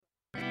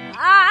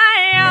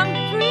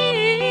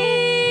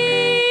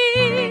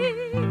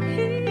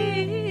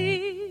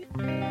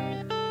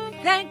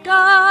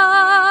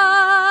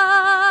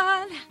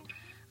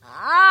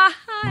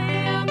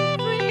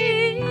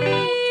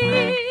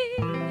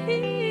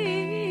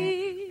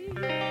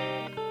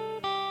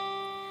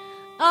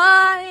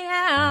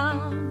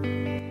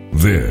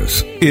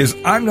This is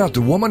I'm Not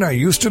the Woman I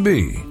Used to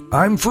Be.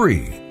 I'm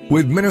Free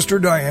with Minister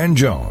Diane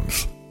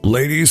Jones.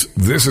 Ladies,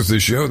 this is the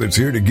show that's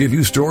here to give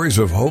you stories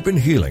of hope and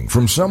healing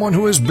from someone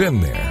who has been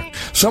there,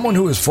 someone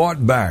who has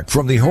fought back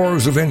from the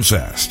horrors of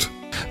incest.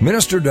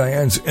 Minister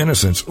Diane's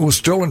innocence was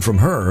stolen from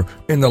her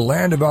in the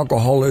land of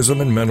alcoholism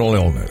and mental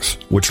illness,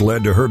 which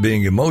led to her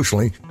being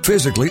emotionally,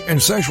 physically,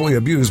 and sexually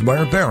abused by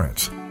her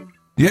parents.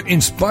 Yet, in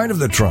spite of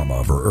the trauma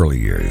of her early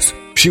years,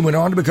 she went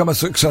on to become a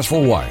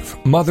successful wife,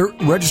 mother,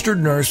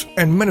 registered nurse,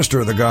 and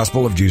minister of the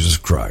gospel of Jesus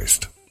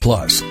Christ.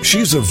 Plus,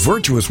 she's a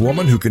virtuous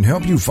woman who can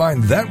help you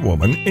find that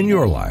woman in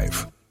your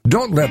life.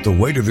 Don't let the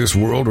weight of this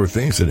world or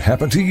things that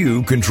happen to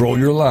you control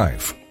your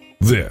life.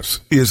 This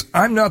is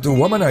I'm Not the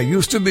Woman I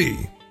Used to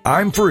Be.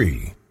 I'm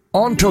Free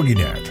on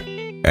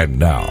TogiNet. And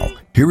now,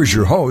 here is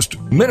your host,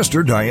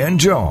 Minister Diane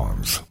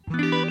Jones.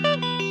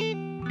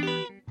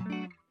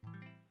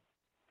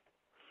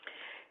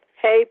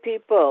 Hey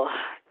people,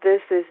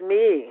 this is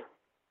me,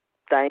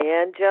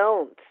 Diane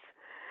Jones.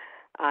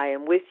 I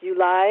am with you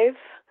live.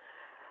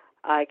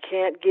 I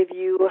can't give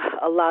you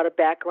a lot of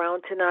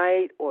background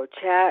tonight or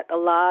chat a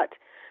lot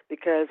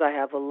because I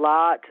have a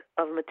lot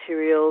of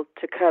material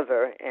to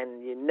cover,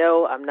 and you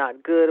know I'm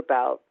not good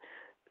about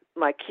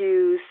my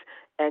cues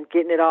and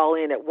getting it all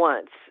in at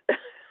once.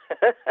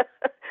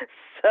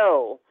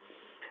 So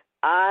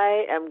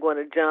I am going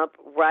to jump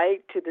right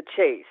to the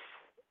chase,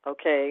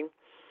 okay?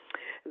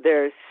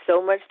 There's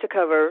so much to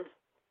cover.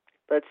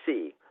 Let's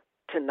see.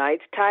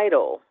 Tonight's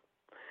title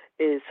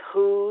is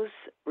Whose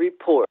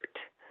Report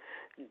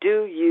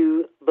Do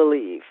You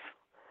Believe?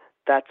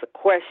 That's a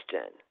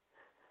question.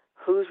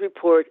 Whose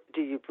report do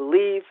you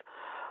believe?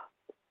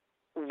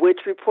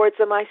 Which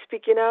reports am I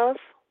speaking of?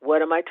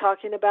 What am I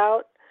talking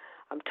about?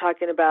 I'm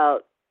talking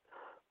about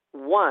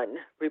one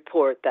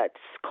report that's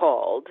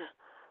called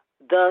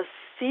The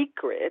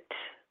Secret,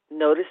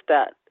 notice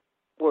that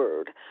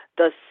word,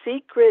 The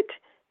Secret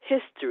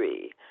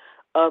History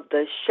of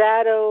the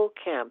Shadow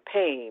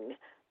Campaign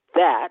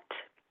that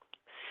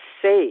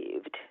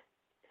saved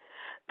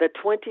the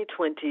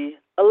 2020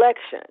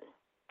 election.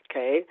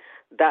 Okay,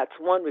 that's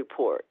one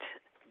report.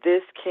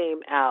 This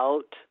came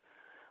out,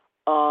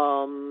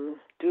 oh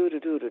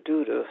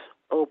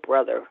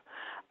brother,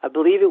 I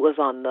believe it was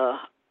on the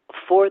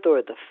 4th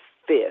or the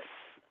 5th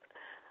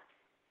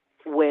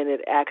when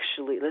it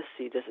actually, let's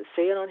see, does it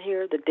say it on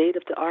here, the date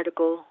of the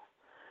article?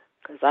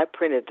 Because I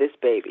printed this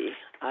baby.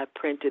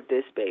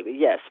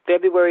 Yes,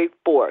 February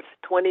 4th,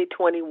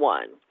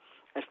 2021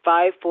 at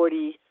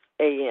 5:40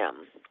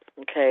 a.m.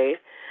 Okay?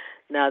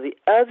 Now, the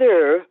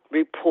other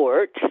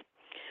report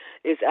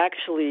is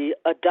actually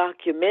a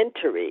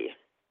documentary.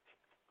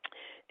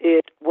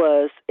 It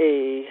was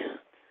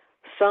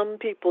some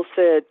people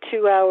said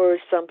 2 hours,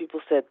 some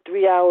people said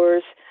 3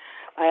 hours.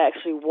 I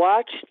actually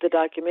watched the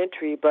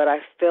documentary, but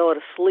I fell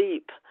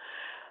asleep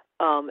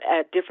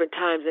at different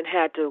times and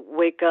had to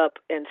wake up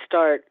and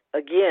start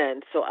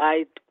again. So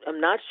I'm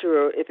not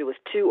sure if it was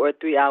 2 or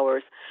 3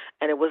 hours,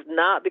 and it was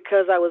not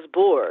because I was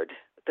bored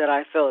that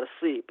I fell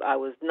asleep. I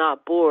was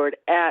not bored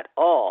at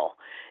all.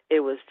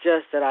 It was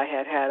just that I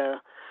had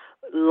a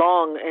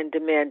long and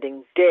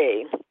demanding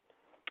day.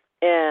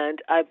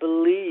 And I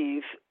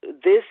believe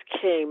this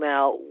came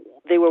out,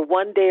 they were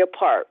 1 day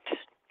apart,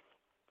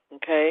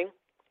 okay?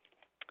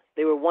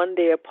 They were 1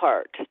 day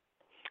apart.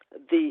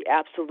 The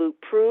Absolute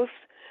Proof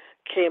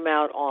came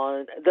out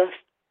on the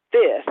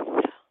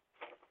 5th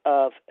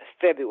of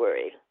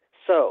February.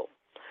 So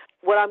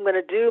what I'm going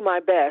to do my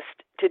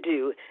best to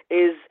do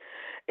is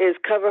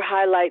cover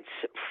highlights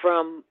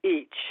from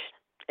each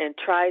and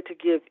try to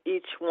give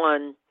each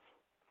one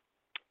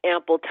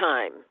ample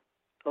time,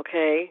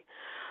 okay?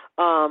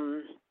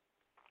 I'm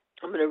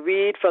going to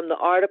read from the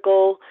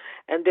article,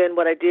 and then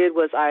what I did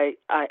was I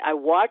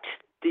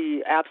watched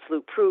the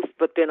Absolute Proof,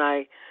 but then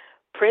I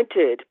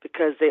printed,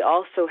 because they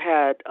also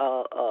had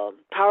a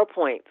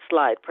PowerPoint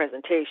slide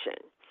presentation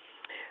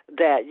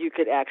that you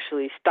could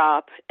actually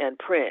stop and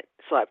print.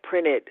 So I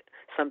printed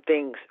some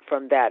things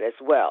from that as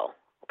well,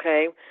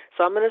 okay?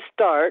 So I'm going to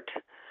start,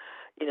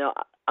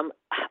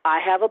 I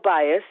have a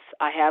bias.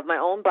 I have my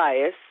own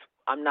bias.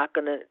 I'm not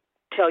going to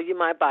tell you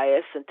my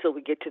bias until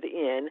we get to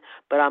the end,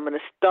 but I'm going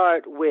to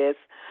start with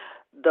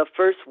the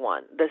first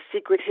one, The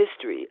Secret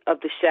History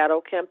of the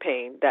Shadow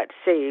Campaign that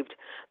saved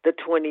the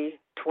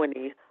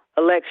 2020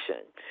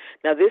 election.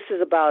 Now, this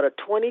is about a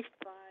 25-page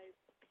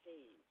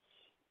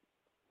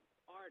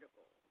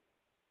article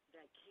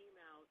that came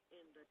out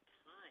in the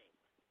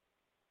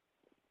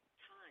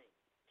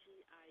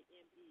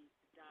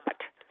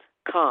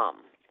Time.com.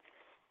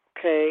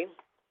 Okay.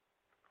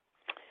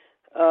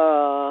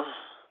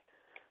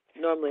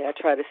 Normally, I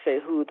try to say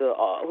who the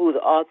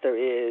author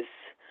is,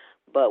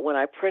 but when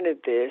I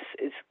printed this,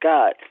 it's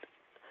got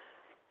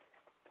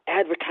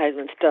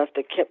advertisement stuff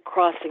that kept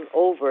crossing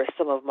over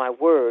some of my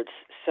words,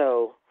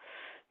 so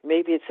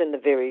maybe it's in the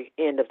very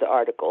end of the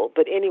article.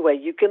 But anyway,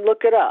 you can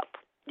look it up.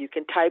 You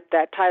can type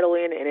that title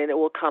in, and then it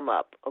will come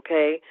up,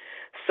 okay?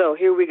 So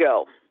here we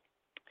go.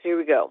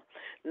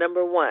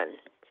 Number one,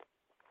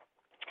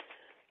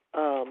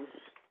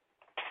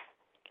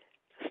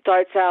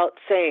 starts out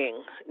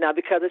saying, now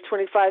because it's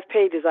 25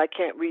 pages, I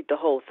can't read the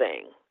whole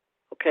thing.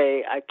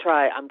 Okay, I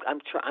try.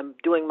 I'm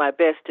doing my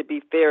best to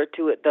be fair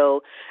to it,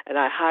 though, and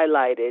I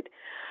highlighted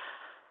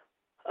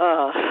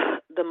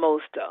the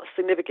most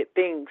significant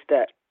things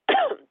that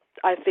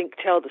I think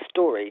tell the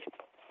story.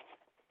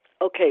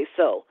 Okay,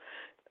 so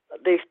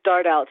they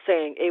start out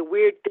saying a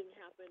weird thing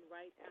happened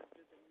right after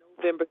the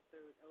November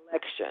 3rd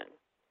election.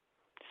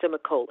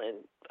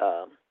 Semicolon.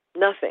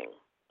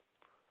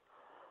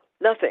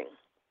 Nothing.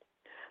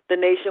 The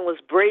nation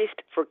was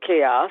braced for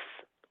chaos,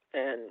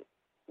 and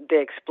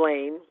they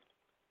explain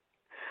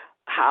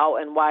how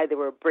and why they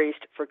were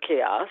braced for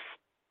chaos.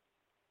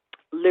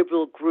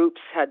 Liberal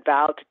groups had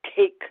vowed to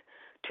take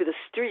to the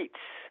streets,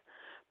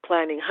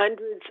 planning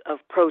hundreds of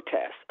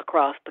protests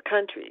across the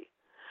country.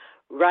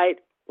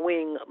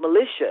 Right-wing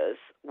militias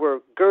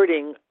were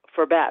girding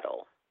for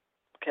battle.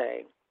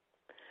 Okay.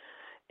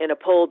 In a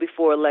poll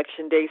before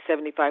Election Day,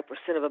 75%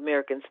 of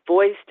Americans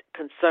voiced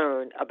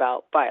concern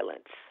about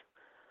violence.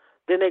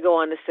 Then they go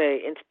on to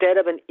say, instead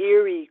an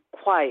eerie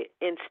quiet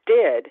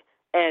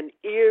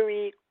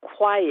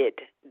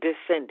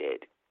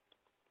descended.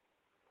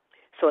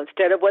 So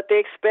instead of what they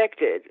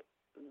expected,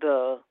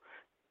 the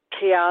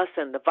chaos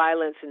and the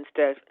violence,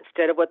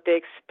 instead of what they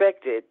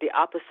expected, the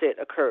opposite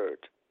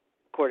occurred,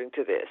 according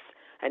to this.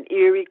 An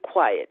eerie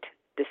quiet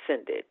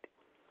descended.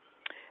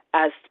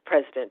 As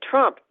President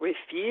Trump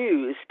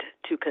refused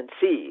to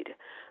concede,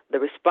 the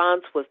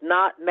response was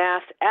not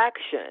mass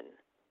action,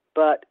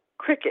 but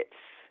crickets.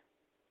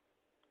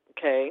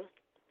 Okay?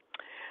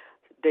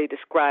 They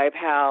describe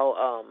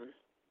how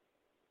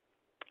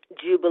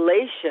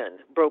jubilation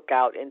broke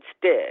out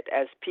instead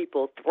as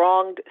people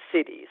thronged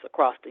cities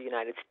across the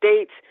United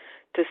States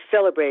to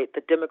celebrate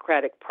the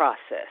democratic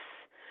process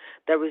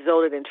that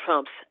resulted in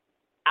Trump's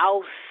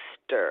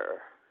ouster.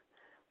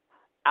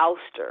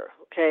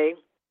 Okay?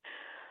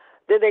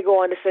 Then they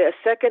go on to say a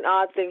second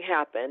odd thing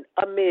happened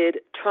amid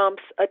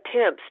Trump's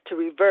attempts to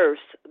reverse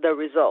the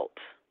result.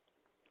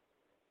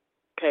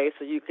 Okay,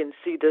 so you can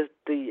see the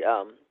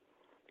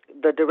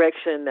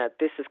direction that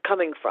this is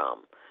coming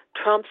from.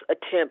 Trump's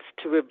attempts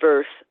to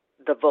reverse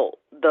the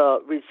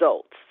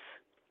results.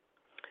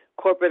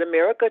 Corporate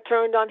America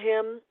turned on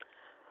him.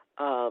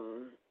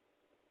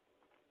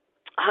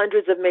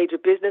 Hundreds of major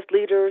business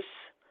leaders,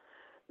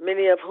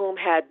 many of whom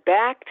had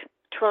backed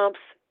Trump's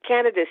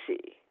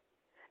candidacy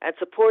and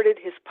supported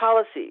his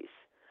policies,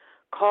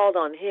 called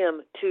on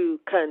him to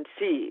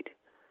concede.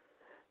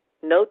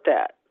 Note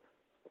that,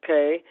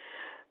 okay?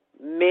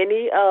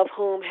 Many of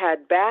whom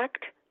had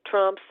backed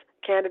Trump's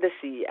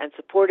candidacy and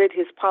supported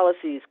his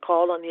policies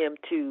called on him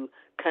to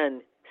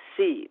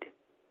concede.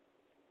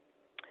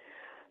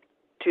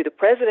 To the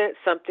president,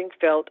 something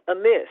felt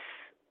amiss.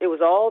 It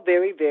was all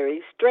very,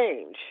 very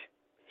strange,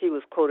 he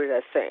was quoted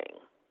as saying,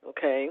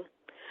 okay?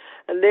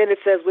 And then it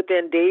says,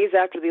 within days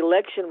after the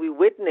election, we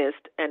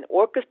witnessed an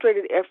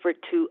orchestrated effort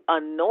to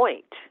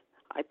anoint.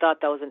 I thought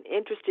that was an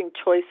interesting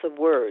choice of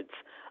words.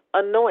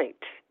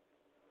 Anoint.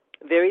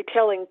 Very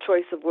telling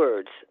choice of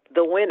words.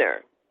 The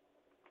winner.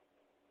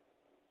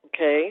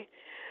 Okay?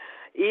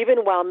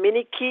 Even while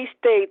many key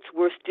states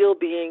were still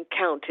being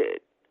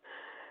counted.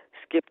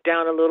 Skip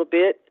down a little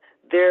bit.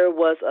 There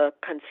was a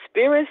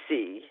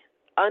conspiracy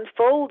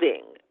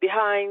unfolding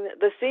behind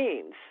the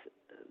scenes.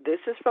 This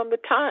is from the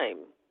Time.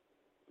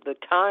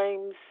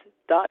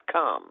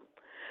 TheTimes.com.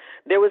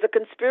 There was a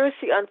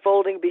conspiracy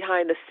unfolding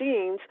behind the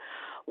scenes,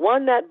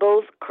 one that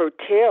both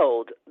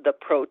curtailed the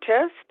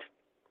protest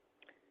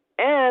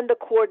and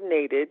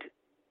coordinated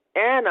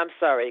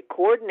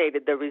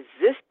the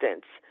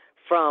resistance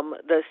from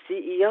the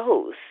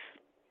CEOs,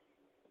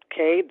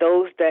 okay,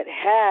 those that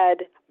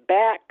had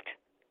backed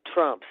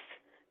Trump's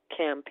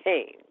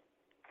campaign.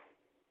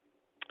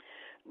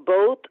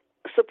 Both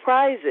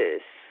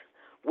surprises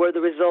were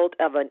the result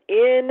of an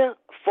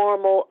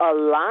informal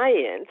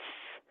alliance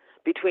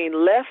between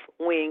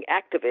left-wing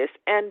activists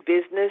and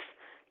business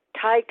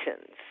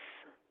titans.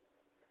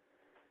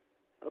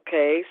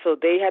 Okay, so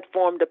they had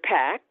formed a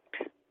pact.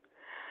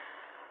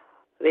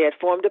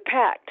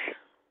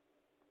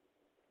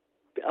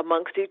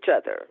 Amongst each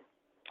other.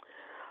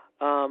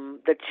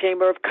 The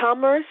Chamber of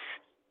Commerce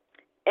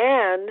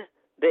and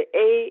the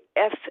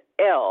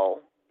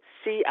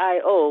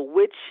AFL-CIO,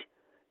 which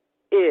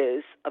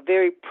is a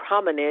very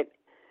prominent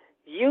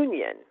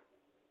union,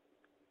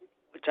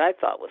 which I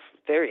thought was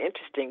very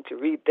interesting to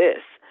read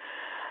this.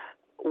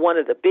 One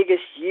of the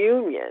biggest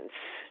unions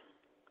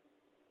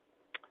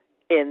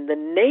in the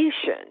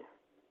nation,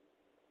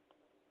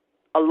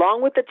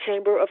 along with the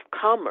Chamber of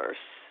Commerce.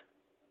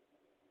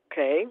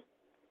 Okay?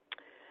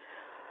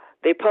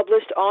 They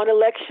published on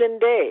Election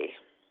Day.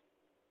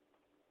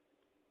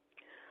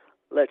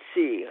 Let's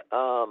see.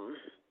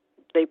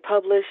 They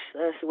published,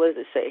 what does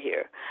it say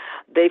here?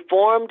 They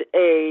formed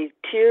a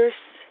tierce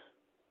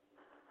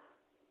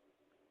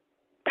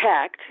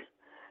pact,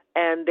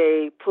 and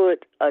they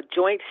put a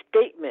joint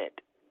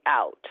statement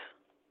out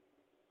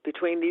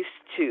between these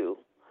two.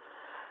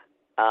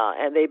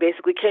 And they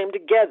basically came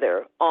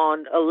together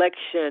on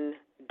Election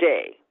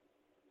Day.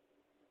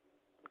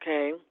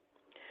 Okay?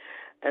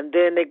 And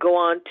then they go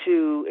on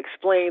to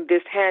explain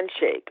this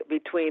handshake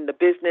between the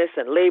business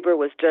and labor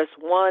was just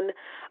one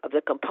of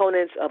the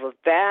components of a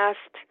vast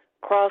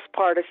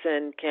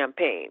cross-partisan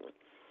campaign.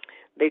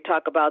 They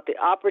talk about the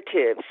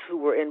operatives who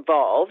were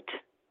involved.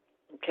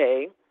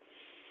 Okay?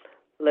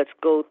 Let's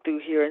go through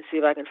here and see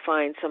if I can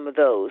find some of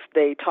those.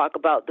 They talk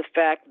about the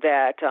fact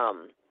that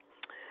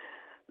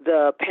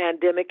the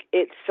pandemic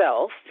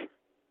itself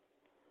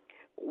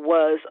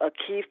was a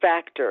key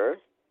factor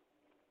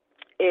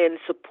in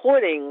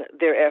supporting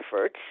their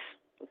efforts,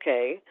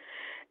 okay?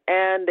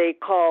 And they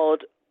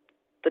called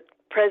the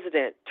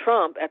President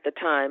Trump at the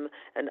time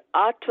an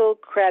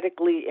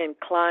autocratically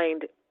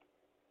inclined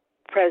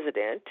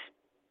president.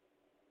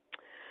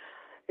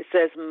 It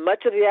says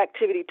much of the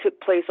activity took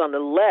place on the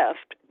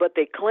left, but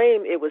they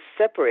claim it was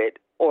separate,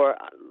 or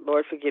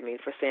Lord forgive me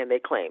for saying they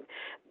claim.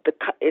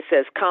 It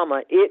says,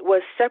 comma, it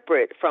was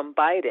separate from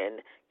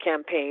Biden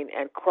campaign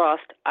and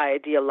crossed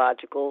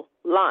ideological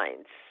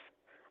lines.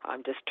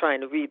 I'm just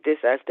trying to read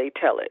this as they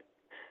tell it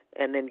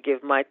and then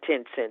give my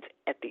 10 cents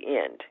at the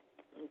end,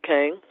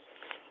 okay?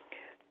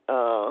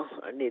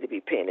 I need to be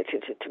paying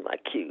attention to my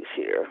cues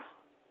here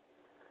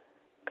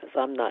because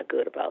I'm not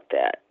good about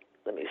that.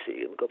 Let me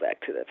see. Let me go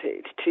back to that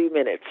page. 2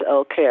 minutes.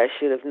 Okay, I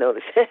should have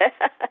noticed.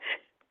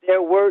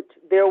 Their work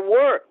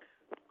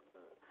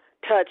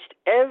touched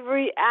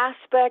every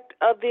aspect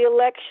of the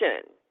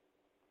election.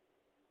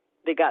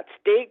 They got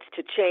states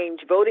to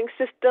change voting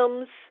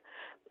systems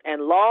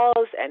and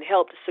laws and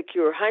helped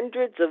secure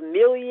hundreds of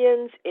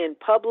millions in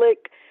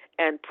public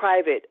and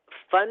private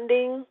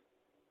funding.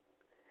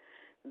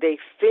 They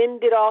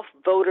fended off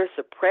voter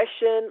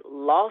suppression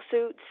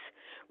lawsuits,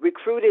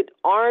 recruited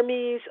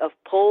armies of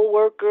poll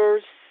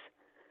workers,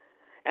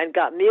 and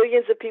got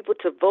millions of people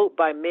to vote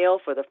by mail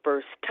for the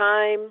first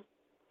time.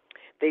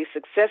 They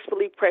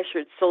successfully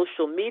pressured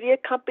social media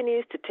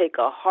companies to take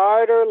a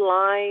harder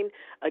line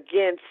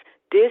against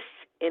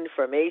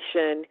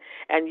disinformation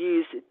and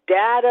use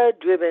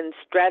data-driven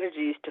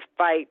strategies to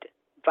fight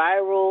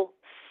viral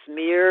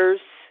smears.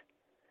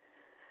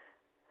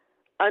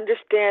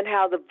 Understand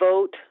how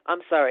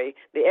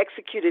they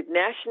executed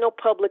national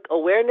public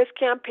awareness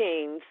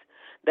campaigns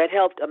that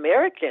helped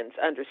Americans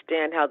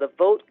understand how the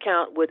vote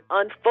count would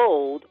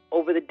unfold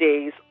over the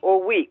days or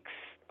weeks.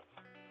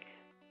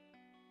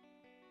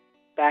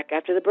 Back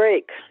after the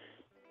break.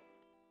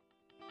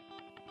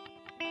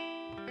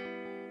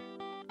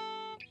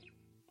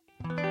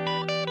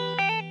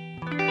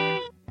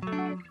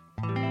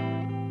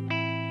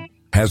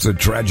 Has a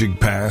tragic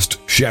past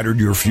shattered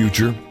your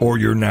future or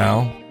your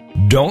now?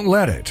 Don't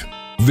let it.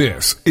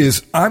 This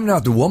is I'm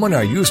Not the Woman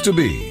I Used to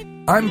Be.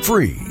 I'm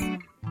Free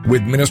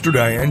with Minister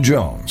Diane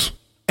Jones.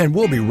 And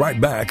we'll be right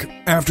back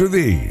after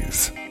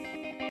these.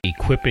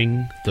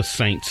 Equipping the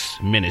Saints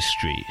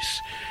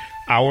Ministries.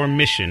 Our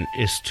mission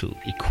is to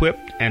equip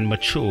and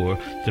mature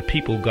the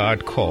people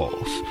God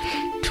calls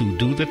to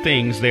do the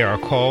things they are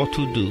called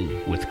to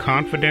do with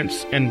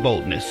confidence and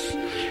boldness,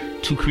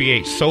 to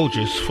create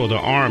soldiers for the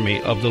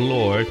army of the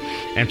Lord,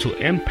 and to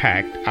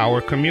impact our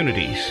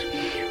communities.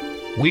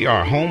 We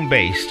are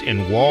home-based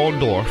in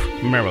Waldorf,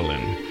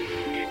 Maryland.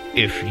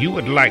 If you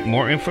would like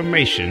more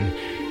information,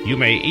 you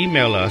may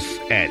email us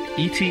at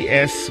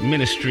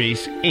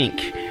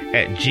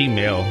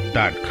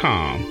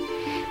etsministriesinc@gmail.com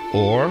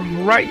or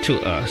write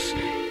to us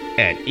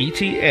at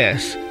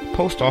ETS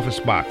Post Office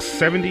Box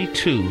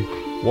 72,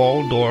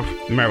 Waldorf,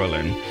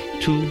 Maryland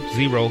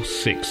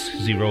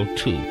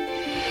 20602.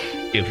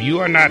 If you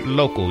are not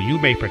local, you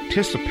may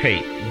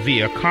participate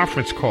via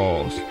conference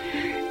calls,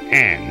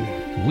 and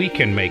we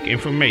can make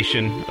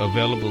information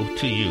available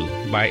to you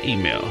by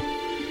email.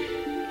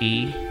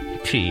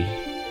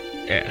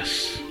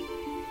 ETS.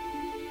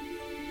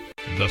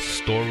 The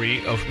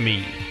Story of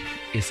Me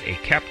is a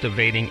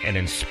captivating and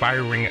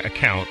inspiring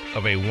account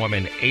of a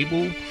woman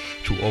able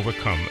to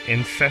overcome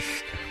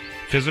incest,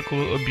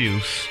 physical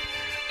abuse,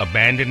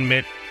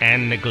 abandonment,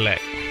 and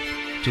neglect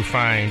to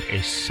find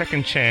a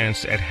second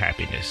chance at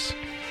happiness.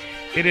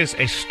 It is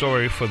a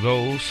story for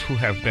those who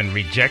have been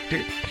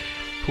rejected,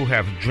 who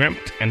have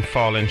dreamt and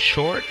fallen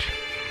short,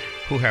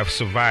 who have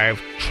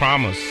survived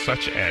traumas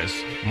such as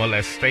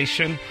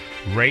molestation,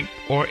 rape,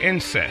 or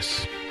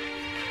incest.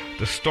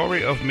 The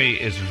Story of Me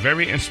is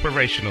very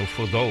inspirational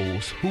for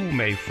those who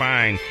may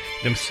find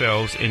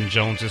themselves in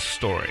Jones's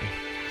story.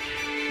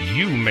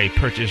 You may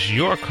purchase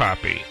your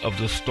copy of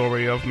The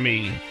Story of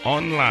Me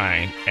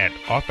online at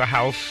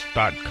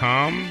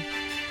authorhouse.com,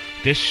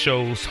 this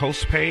show's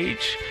host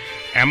page,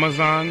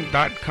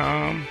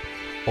 Amazon.com,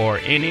 or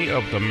any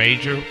of the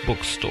major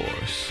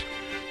bookstores.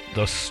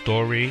 The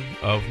Story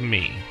of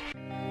Me.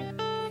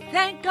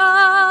 Thank God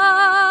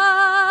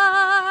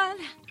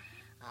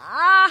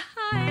I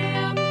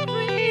am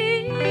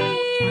free.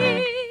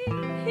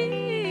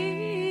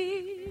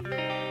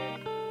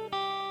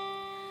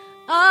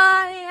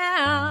 I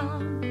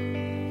am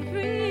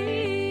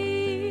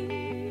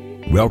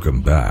free.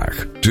 Welcome back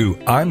to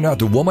I'm Not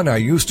the Woman I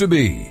Used to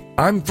Be.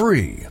 I'm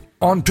Free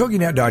on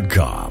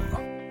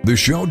TogiNet.com. the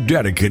show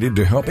dedicated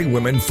to helping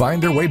women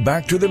find their way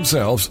back to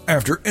themselves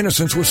after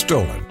innocence was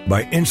stolen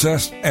by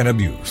incest and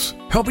abuse.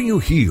 Helping you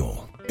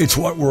heal. It's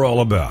what we're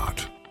all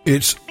about.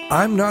 It's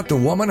I'm Not the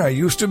Woman I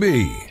Used to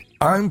Be.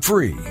 I'm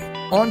Free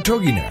on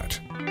TogiNet.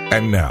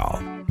 And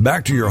now,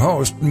 back to your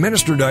host,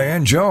 Minister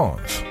Diane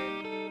Jones.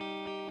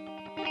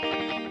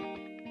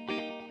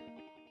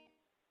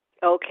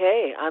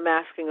 Okay, I'm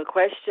asking a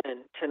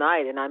question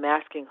tonight, and I'm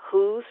asking,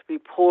 whose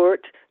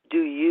report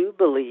do you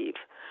believe?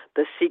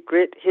 The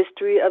secret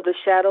history of the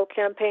shadow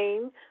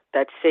campaign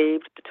that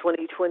saved the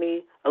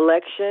 2020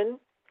 election,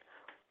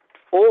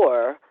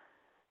 or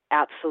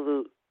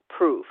absolute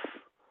proof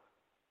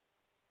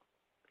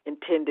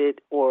intended,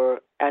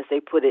 or as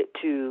they put it,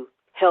 to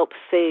help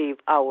save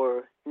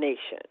our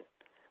nation?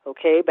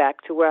 Okay,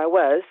 back to where I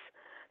was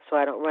so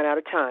I don't run out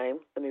of time.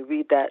 Let me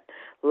read that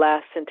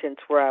last sentence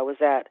where I was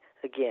at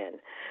again.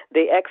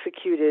 They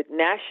executed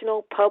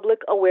national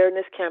public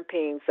awareness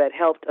campaigns that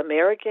helped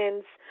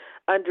Americans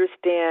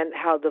understand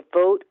how the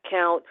vote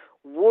count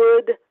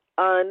would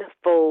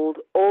unfold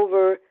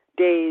over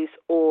days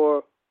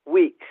or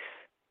weeks,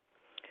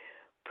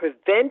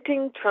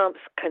 preventing Trump's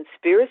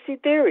conspiracy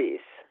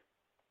theories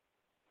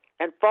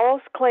and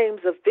false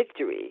claims of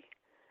victory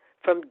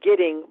from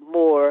getting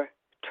more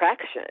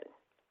traction.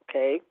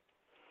 Okay?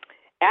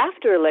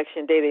 After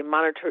Election Day, they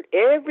monitored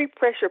every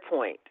pressure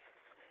point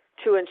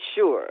to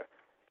ensure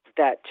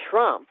that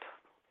Trump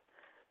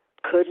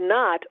could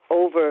not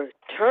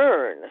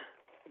overturn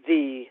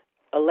the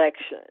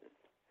election.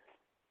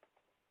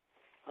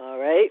 All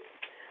right,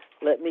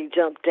 let me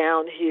jump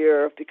down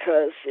here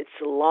because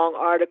it's a long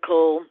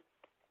article.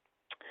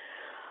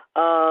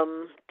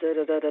 The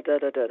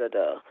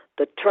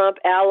Trump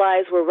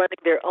allies were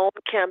running their own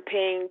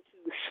campaign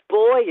to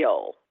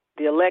spoil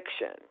the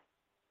election.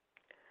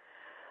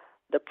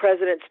 The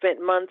president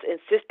spent months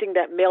insisting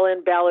that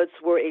mail-in ballots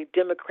were a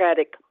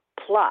Democratic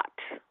plot,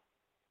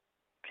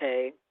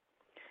 okay,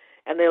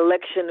 and the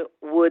election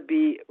would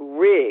be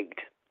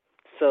rigged.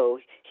 So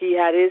he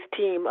had his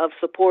team of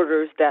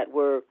supporters that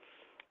were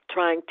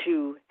trying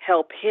to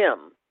help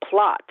him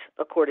plot,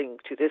 according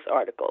to this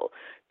article,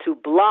 to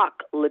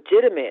block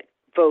legitimate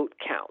vote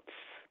counts.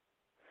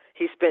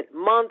 He spent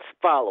months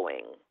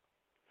following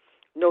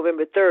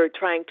November 3rd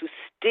trying to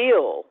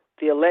steal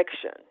the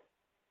election.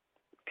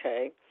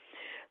 Okay,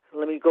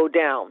 let me go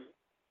down.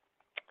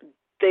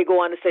 They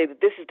go on to say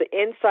that this is the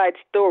inside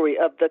story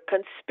of the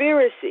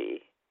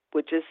conspiracy,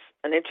 which is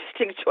an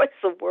interesting choice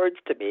of words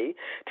to me,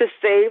 to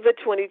save the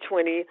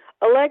 2020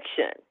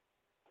 election.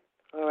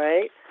 All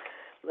right?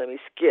 Let me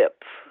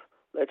skip.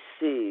 Let's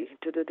see.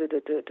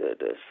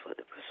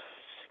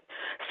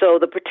 So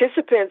the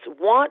participants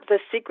want the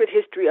secret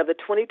history of the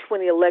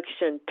 2020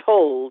 election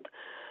told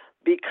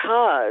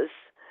because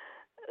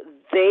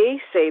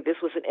they say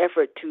this was an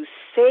effort to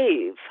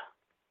save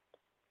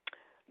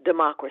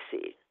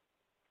democracy.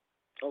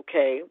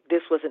 Okay,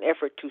 this was an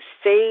effort to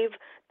save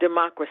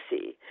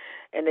democracy.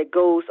 And it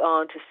goes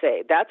on to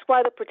say, that's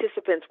why the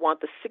participants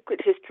want the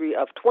secret history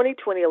of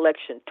 2020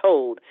 election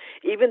told,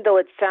 even though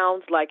it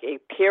sounds like a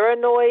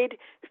paranoid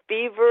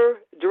fever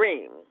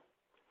dream,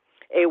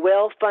 a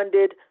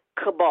well-funded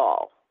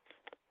cabal.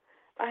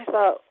 I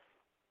thought,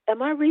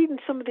 am I reading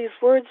some of these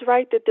words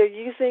right that they're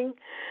using?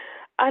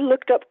 I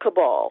looked up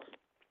cabal.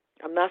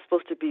 I'm not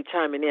supposed to be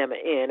chiming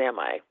in, am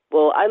I?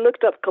 Well, I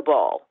looked up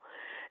cabal.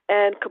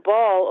 And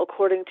cabal,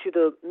 according to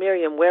the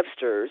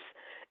Merriam-Webster's,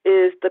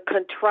 is the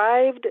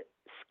contrived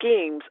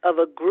schemes of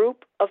a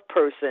group of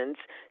persons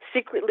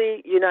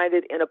secretly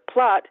united in a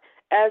plot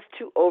as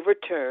to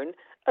overturn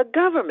a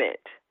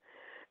government.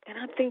 And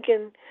I'm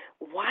thinking,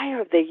 why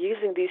are they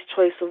using these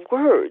choice of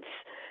words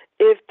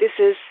if this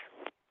is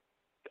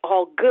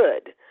all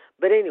good?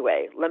 But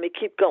anyway, let me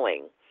keep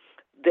going.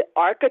 The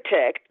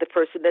architect, the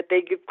person that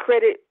they give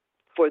credit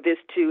for this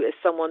to, is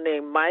someone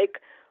named Mike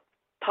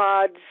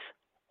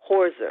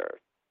Podshorzer,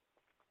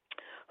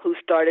 who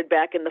started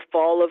back in the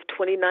fall of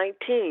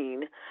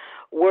 2019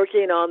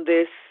 working on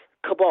this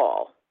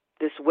cabal,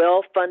 this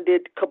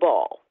well-funded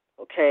cabal,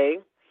 okay?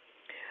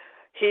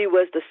 He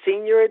was the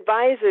senior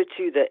advisor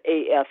to the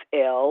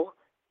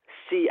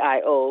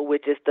AFL-CIO,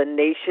 which is the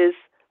nation's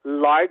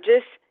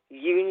largest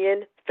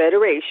union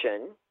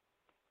federation,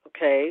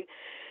 okay?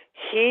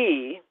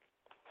 He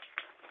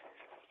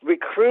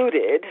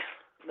recruited,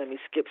 let me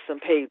skip some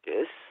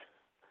pages,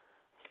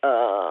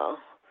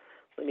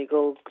 let me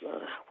go,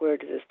 where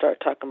did it start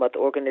talking about the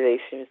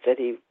organizations that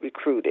he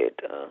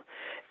recruited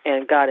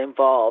and got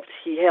involved?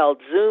 He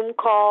held Zoom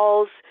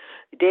calls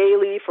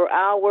daily for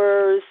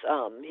hours.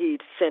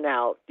 He'd sent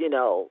out,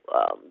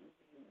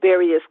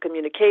 various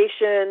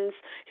communications.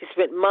 He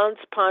spent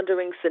months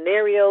pondering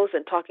scenarios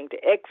and talking to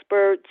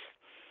experts.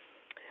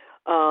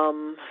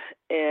 And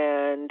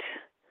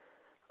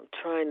I'm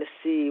trying to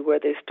see where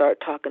they start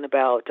talking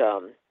about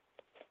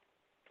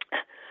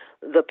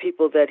the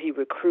people that he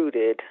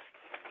recruited.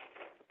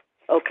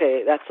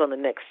 Okay, that's on the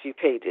next few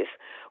pages.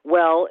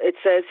 Well, it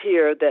says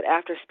here that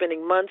after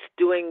spending months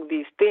doing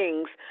these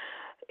things,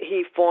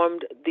 he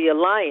formed the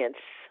alliance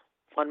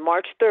On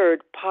March 3rd,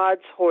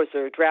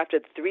 Podhorzer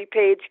drafted a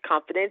 3-page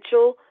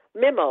confidential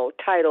memo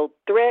titled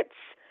Threats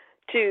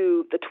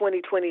to the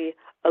 2020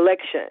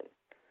 Election.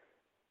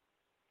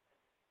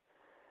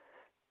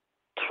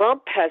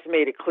 Trump has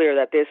made it clear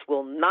that this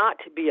will not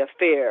be a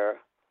fair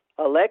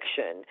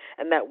election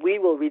and that we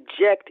will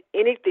reject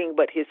anything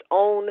but his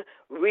own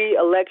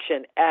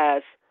re-election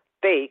as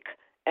fake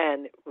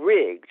and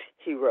rigged,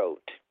 he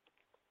wrote.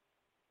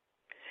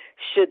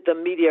 Should the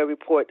media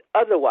report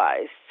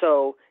otherwise,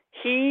 so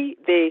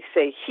they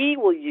say he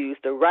will use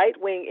the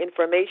right-wing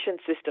information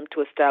system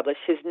to establish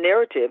his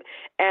narrative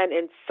and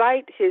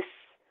incite his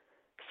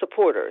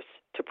supporters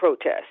to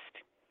protest.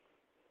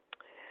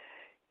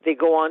 They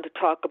go on to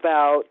talk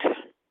about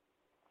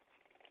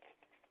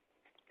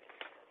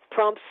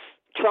Trump's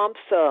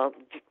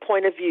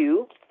point of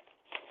view,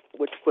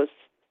 which was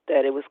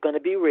that it was going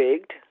to be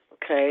rigged,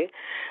 okay?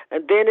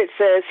 And then it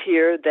says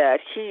here that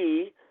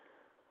he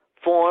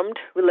formed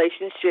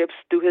relationships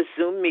through his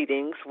Zoom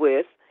meetings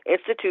with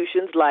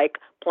institutions like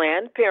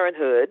Planned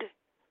Parenthood,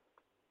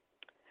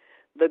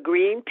 the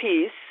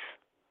Greenpeace,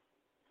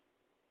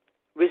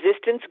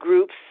 resistance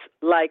groups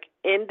like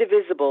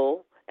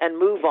Indivisible and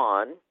Move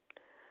On,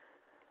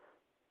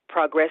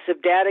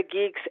 Progressive Data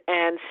Geeks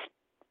and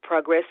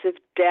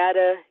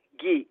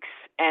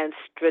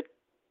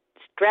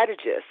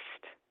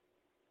strategists,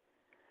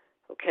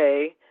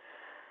 okay,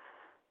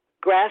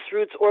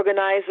 grassroots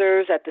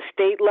organizers at the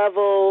state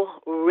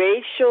level,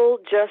 racial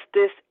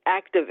justice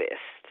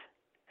activists,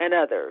 and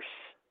others,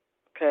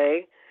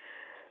 okay?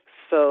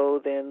 So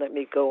then let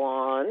me go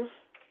on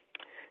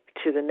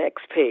to the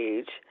next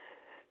page.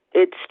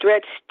 It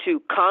stretched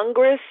to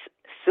Congress,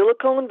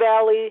 Silicon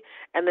Valley,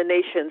 and the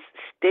nation's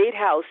state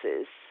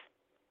houses,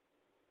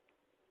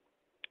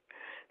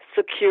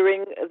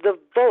 securing the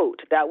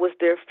vote. That was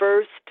their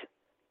first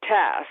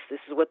task. This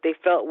is what they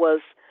felt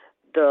was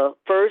the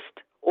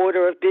first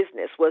order of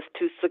business, was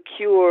to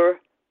secure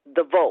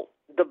the vote.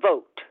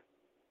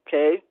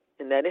 Okay?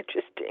 Isn't that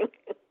interesting?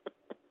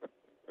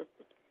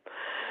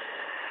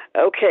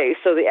 Okay,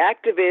 so the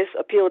activists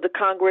appealed to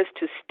Congress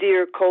to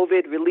steer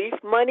COVID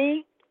relief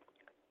money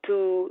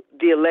to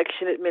the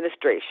election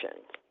administration.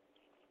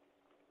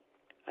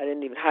 I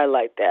didn't even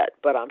highlight that,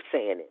 but I'm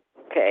saying it.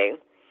 Okay.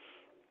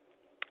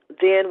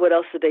 Then what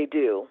else did they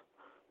do?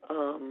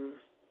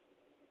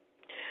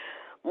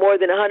 More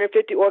than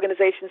 150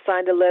 organizations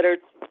signed a letter,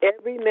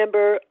 every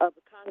member of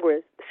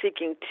Congress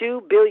seeking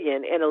 $2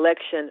 billion in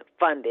election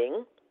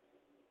funding.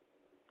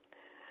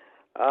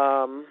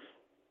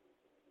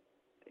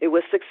 It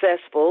was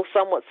successful,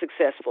 somewhat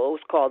successful. It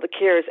was called the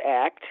CARES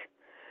Act.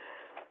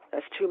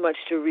 That's too much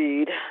to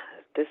read.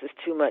 This is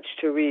too much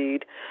to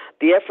read.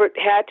 The effort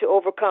had to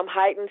overcome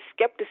heightened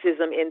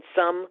skepticism in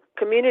some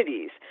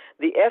communities.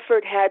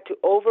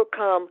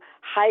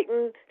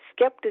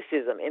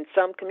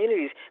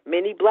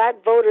 Many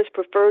black voters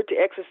preferred to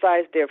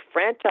exercise their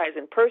franchise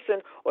in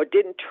person or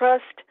didn't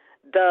trust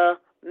the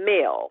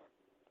mail.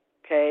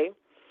 Okay?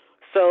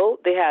 So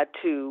they had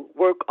to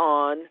work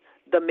on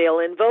the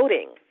mail-in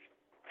voting.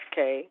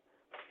 Okay?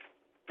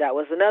 That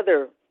was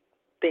another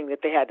thing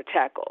that they had to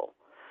tackle.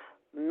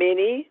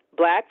 Many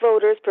black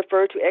voters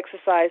preferred to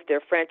exercise their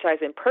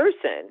franchise in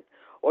person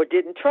or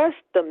didn't trust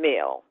the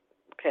mail,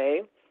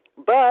 okay?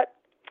 But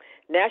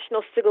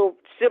national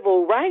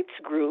civil rights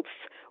groups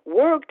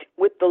worked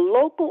with the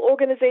local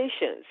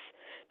organizations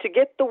to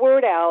get the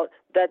word out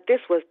that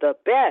this was the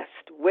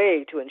best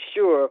way to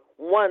ensure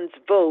one's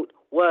vote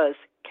was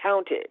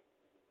counted,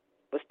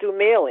 was through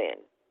mail-in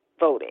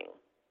voting,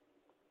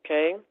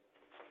 okay?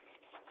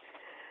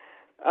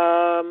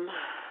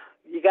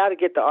 You got to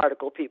get the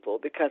article, people,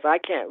 because I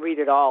can't read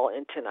it all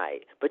in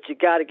tonight, but you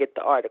got to get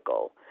the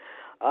article.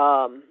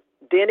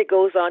 Then it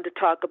goes on to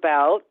talk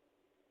about,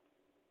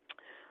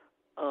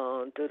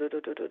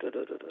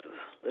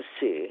 let's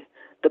see,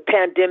 the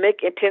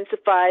pandemic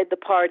intensified the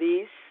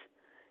party's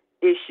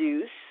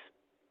issues,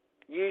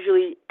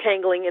 usually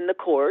tangling in the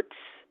courts.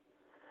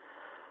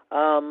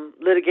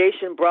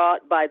 Litigation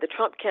brought by the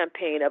Trump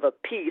campaign of a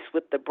piece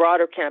with the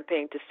broader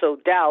campaign to sow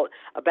doubt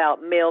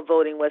about mail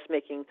voting was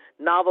making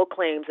novel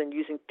claims and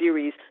using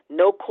theories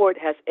no court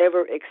has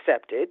ever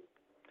accepted.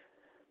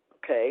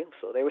 Okay,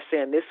 so they were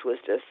saying this was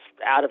just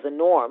out of the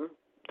norm,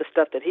 the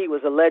stuff that he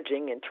was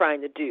alleging and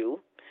trying to do.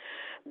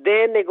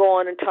 Then they go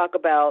on and talk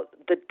about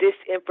the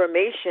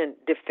disinformation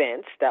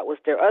defense. That was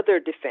their other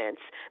defense.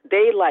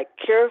 They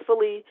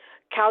carefully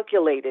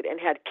calculated and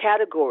had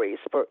categories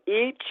for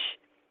each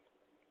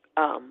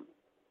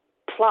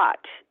plot,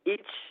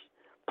 each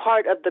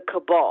part of the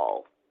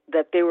cabal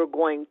that they were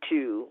going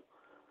to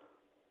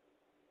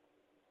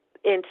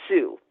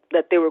ensue,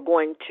 that they were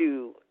going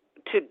to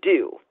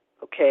do,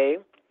 okay?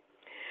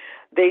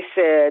 They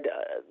said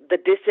the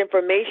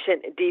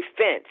disinformation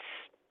defense.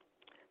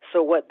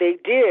 So what they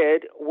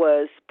did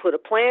was put a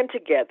plan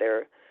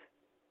together.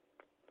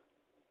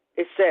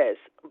 It says,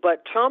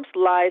 but Trump's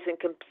lies and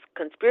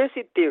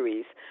conspiracy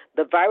theories,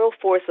 the viral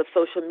force of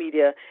social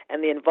media,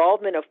 and the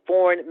involvement of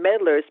foreign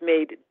meddlers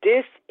made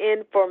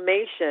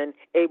disinformation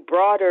a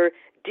broader,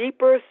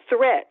 deeper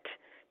threat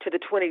to the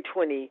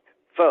 2020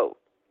 vote.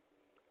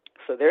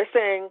 So they're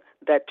saying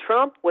that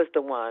Trump was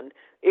the one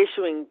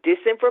issuing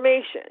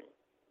disinformation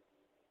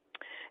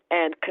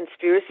and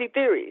conspiracy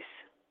theories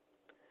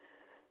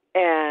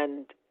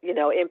and,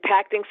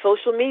 impacting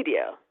social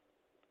media.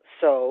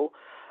 So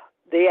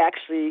they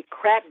actually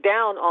cracked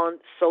down on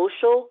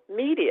social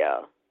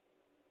media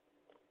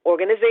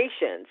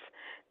organizations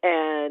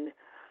and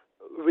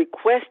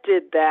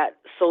requested that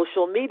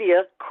social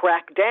media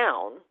crack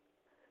down.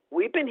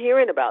 We've been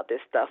hearing about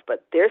this stuff,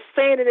 but they're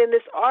saying it in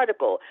this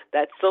article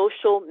that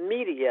social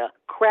media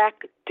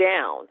cracked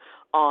down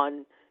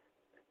on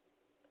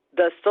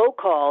the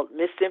so-called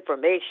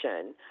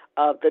misinformation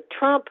of the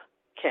Trump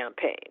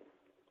campaign.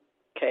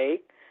 Okay?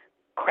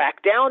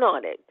 Crack down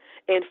on it.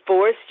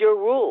 Enforce your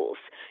rules.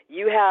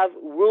 You have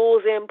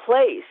rules in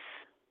place.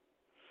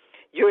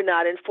 You're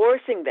not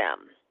enforcing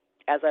them.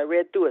 As I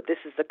read through it, this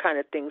is the kind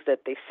of things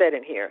that they said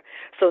in here.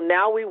 So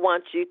now we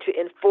want you to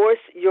enforce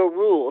your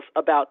rules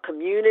about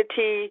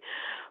community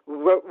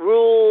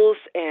rules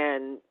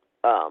and,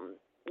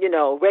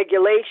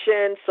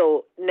 regulations.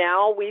 So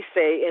now we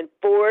say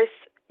enforce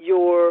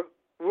your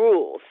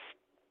rules.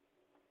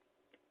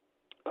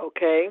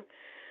 Okay?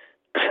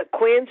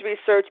 Quinn's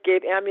research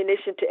gave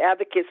ammunition to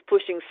advocates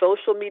pushing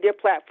social media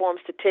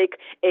platforms to take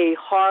a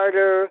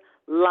harder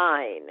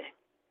line.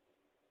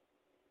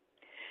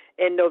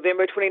 In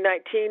November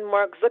 2019,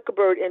 Mark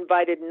Zuckerberg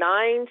invited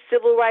 9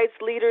 civil rights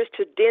leaders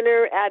to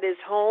dinner at his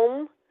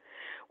home,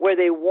 where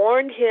they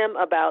warned him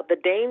about the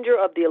danger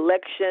of the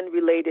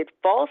election-related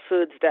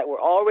falsehoods that were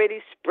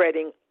already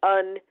spreading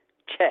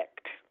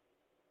unchecked.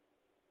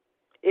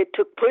 It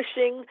took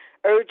pushing,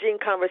 urging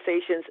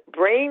conversations,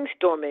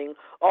 brainstorming,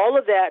 all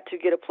of that to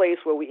get a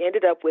place where we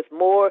ended up with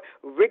more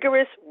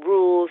rigorous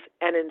rules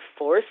and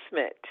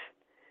enforcement.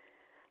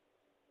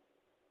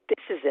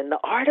 This is in the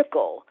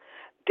article.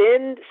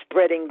 Then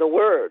spreading the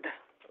word.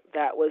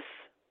 That was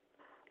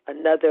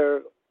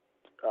another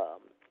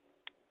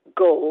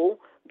goal.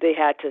 They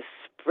had to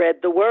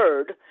spread the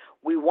word.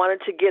 We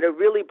wanted to get a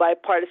really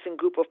bipartisan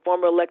group of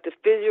former elected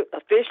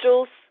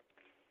officials,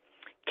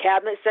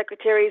 cabinet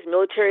secretaries,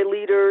 military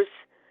leaders,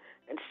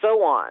 and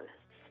so on.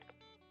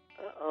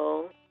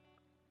 Uh-oh.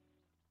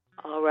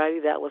 All righty,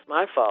 that was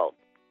my fault.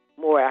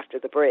 More after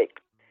the break.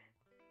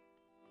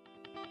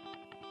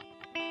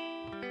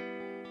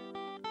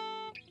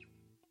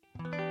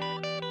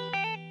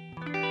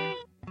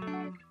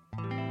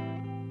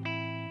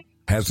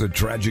 Has the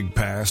tragic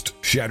past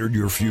shattered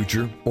your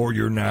future or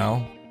your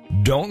now?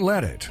 Don't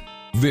let it.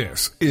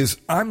 This is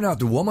I'm Not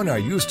the Woman I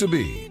Used to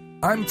Be.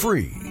 I'm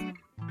Free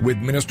with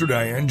Minister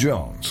Diane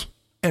Jones.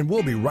 And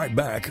we'll be right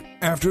back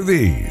after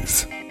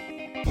these.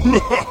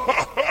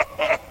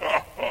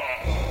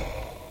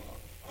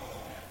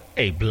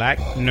 A black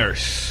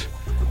nurse.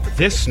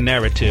 This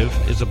narrative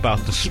is about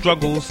the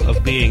struggles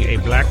of being a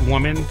black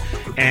woman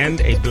and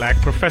a black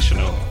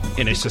professional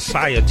in a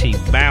society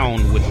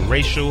bound with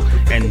racial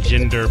and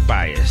gender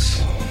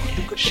bias.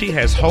 She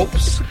has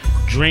hopes,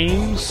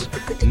 dreams,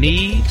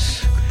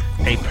 needs,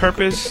 a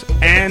purpose,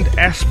 and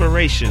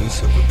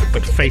aspirations,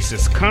 but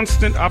faces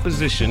constant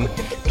opposition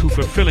to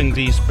fulfilling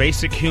these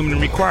basic human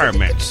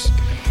requirements.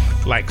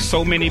 Like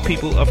so many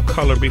people of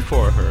color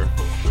before her,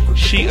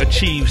 she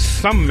achieves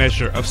some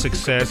measure of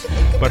success,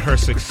 but her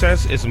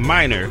success is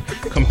minor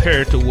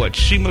compared to what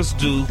she must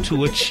do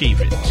to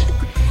achieve it.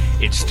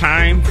 It's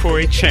time for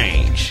a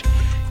change.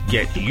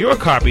 Get your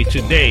copy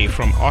today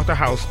from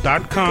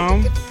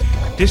authorhouse.com,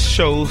 this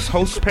show's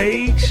host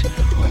page,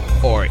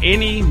 or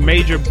any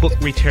major book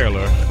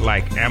retailer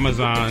like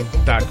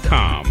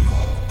Amazon.com.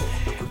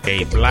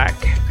 A black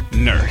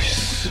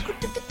nurse.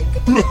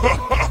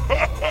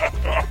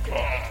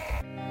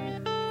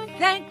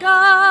 Thank God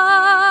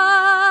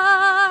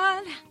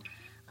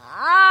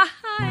I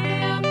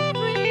am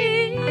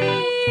free.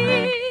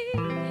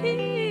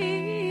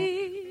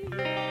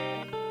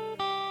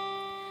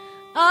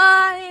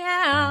 I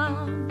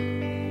am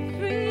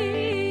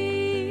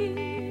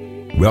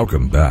free.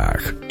 Welcome back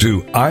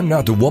to I'm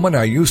Not the Woman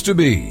I Used to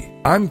Be.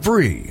 I'm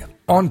Free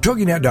on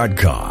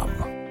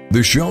TogiNet.com,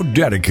 the show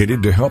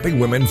dedicated to helping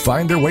women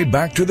find their way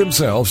back to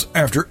themselves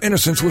after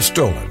innocence was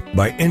stolen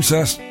by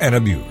incest and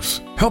abuse.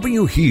 Helping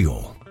you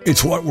heal.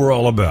 It's what we're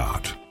all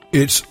about.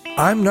 It's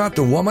I'm Not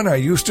the Woman I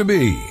Used to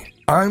Be.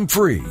 I'm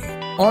Free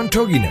on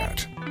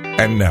TogiNet.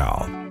 And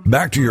now,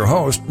 back to your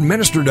host,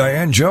 Minister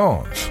Diane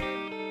Jones.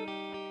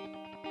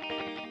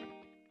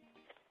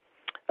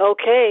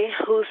 Okay,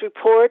 whose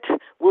report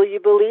will you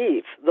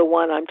believe? The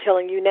one I'm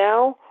telling you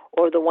now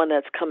or the one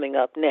that's coming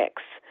up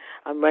next?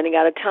 I'm running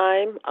out of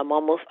time. I'm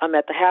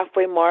at the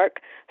halfway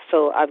mark,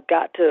 so I've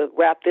got to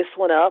wrap this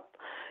one up.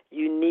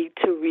 You need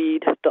to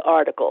read the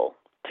article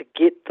to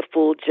get the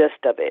full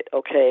gist of it,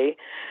 okay?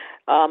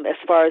 As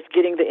far as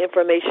getting the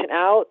information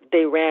out,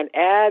 they ran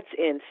ads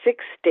in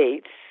 6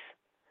 states.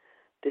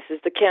 This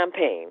is the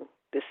campaign.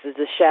 This is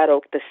the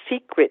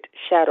secret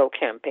shadow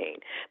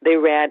campaign. They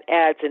ran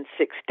ads in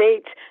 6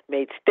 states,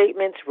 made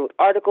statements, wrote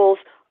articles,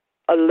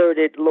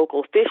 alerted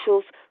local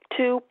officials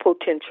to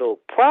potential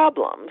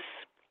problems.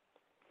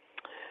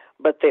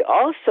 But they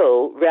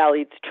also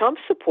rallied Trump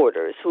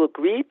supporters who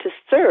agreed to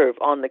serve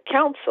on the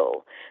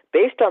council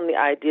based on the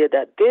idea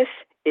that this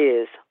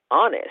is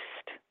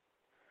honest.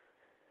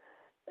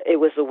 It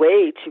was a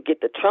way to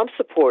get the Trump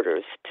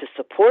supporters to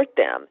support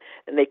them,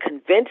 and they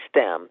convinced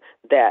them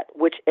that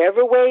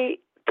whichever way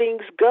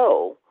things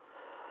go,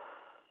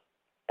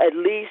 at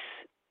least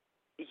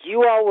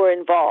you all were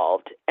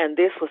involved, and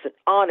this was an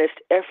honest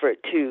effort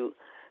to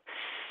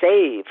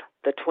save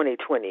the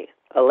 2020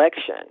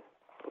 election,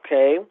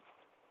 okay?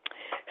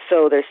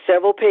 So there's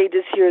several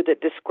pages here that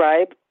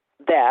describe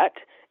that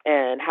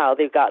and how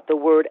they got the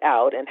word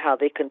out and how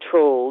they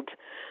controlled,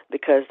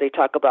 because they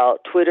talk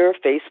about Twitter,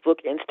 Facebook,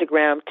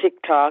 Instagram,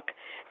 TikTok,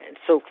 and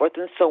so forth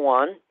and so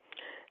on.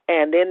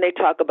 And then they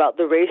talk about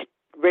the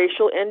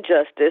racial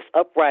injustice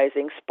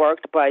uprising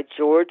sparked by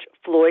George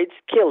Floyd's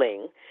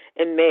killing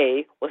in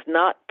May was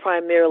not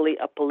primarily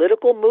a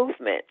political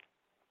movement,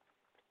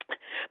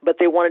 but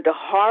they wanted to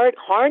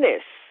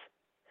harness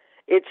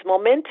its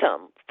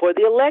momentum for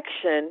the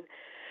election,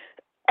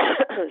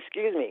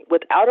 excuse me,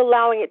 without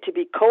allowing it to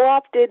be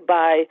co-opted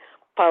by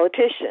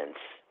politicians.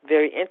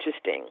 Very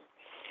interesting.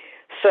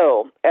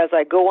 So as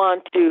I go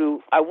on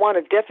I want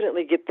to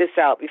definitely get this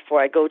out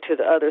before I go to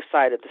the other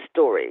side of the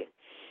story.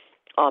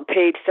 On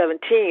page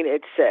 17,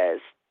 it says,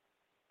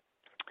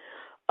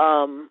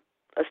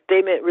 a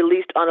statement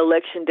released on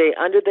Election Day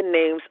under the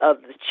names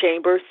of the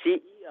Chamber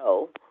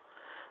CEO,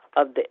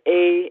 of the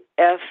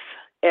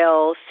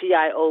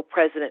AFL-CIO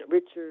President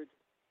Richard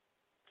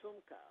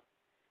Trumka,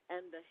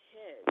 and the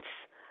heads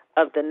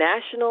of the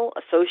National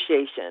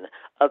Association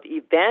of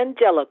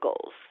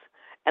Evangelicals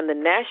and the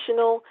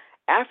National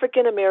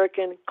African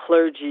American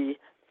Clergy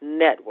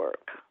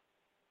Network.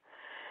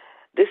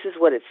 This is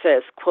what it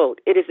says,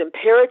 quote, "It is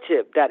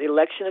imperative that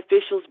election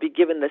officials be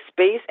given the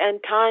space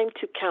and time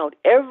to count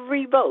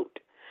every vote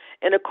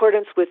in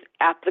accordance with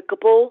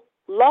applicable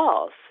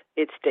laws,"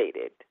 it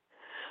stated.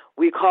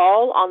 "We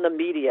call on the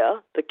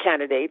media, the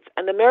candidates,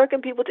 and the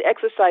American people to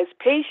exercise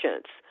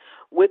patience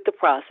with the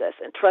process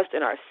and trust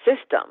in our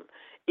system,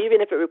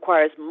 even if it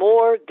requires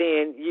more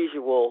than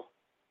usual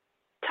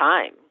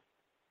time."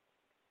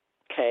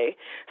 Okay,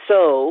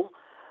 so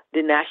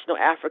the National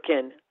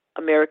African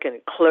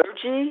American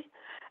Clergy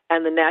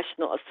and the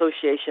National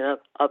Association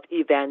of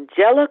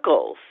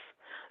Evangelicals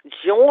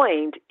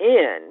joined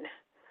in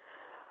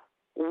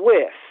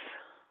with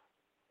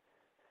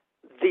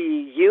the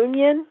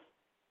union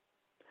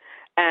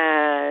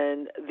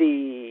and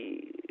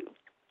the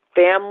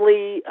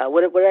family,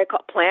 what do I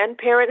call Planned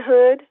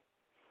Parenthood,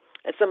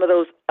 and some of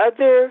those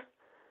other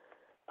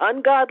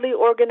ungodly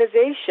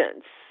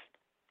organizations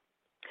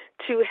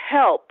to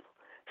help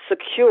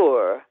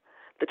secure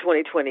the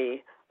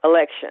 2020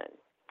 election.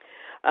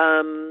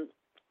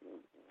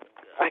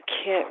 I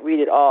can't read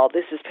it all.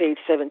 This is page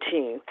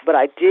 17, but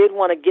I did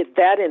want to get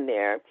that in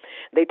there.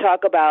 They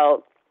talk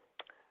about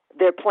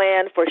their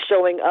plan for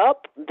showing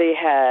up. They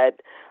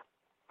had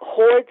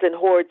hordes and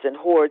hordes and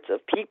hordes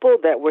of people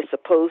that were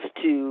supposed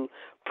to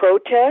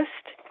protest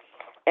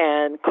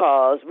and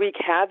wreak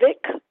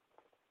havoc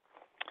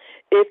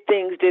if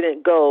things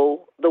didn't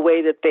go the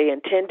way that they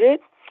intended.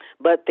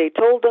 But they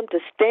told them to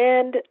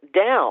stand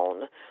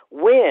down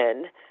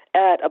when,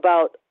 at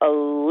about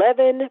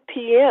 11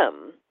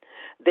 p.m.,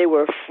 they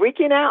were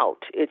freaking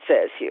out, it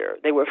says here.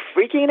 They were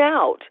freaking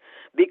out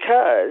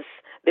because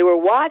they were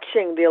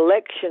watching the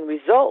election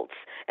results,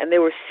 and they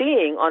were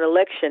seeing on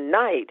election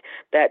night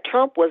that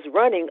Trump was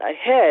running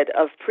ahead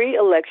of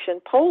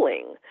pre-election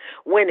polling,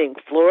 winning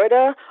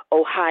Florida,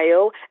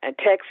 Ohio, and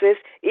Texas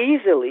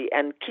easily,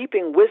 and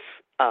keeping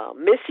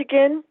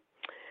Michigan,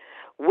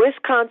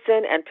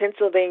 Wisconsin, and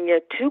Pennsylvania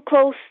too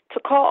close to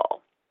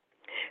call.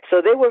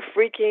 So they were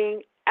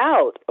freaking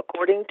out,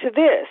 according to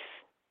this.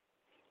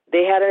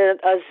 They had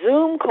a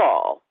Zoom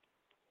call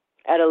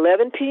at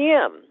 11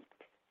 p.m.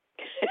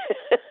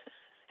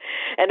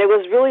 And it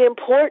was really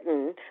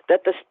important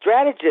that the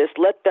strategists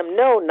let them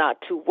know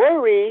not to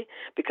worry,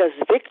 because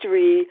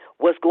victory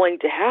was going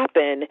to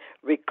happen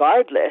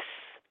regardless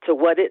to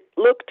what it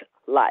looked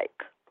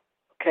like.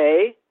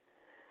 Okay?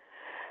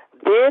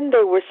 Then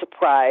they were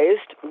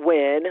surprised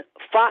when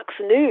Fox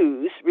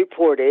News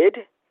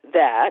reported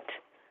that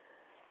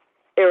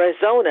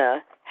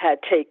Arizona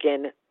had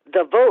taken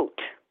the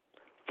vote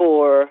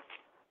for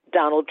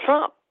Donald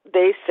Trump.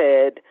 They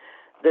said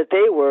that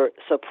they were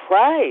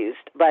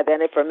surprised by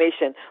that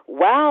information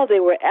while they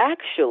were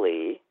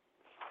actually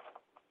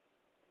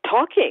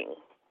talking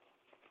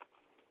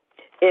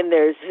in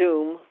their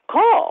Zoom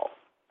call,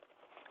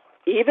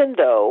 even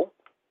though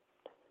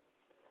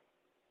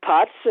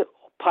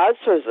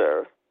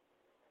Podserzer,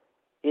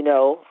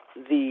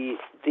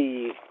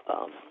 the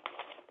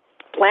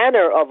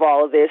planner of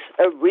all of this,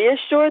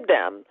 reassured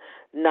them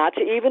not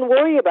to even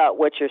worry about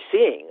what you're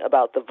seeing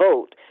about the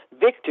vote.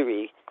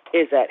 Victory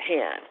is at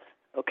hand,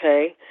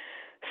 okay?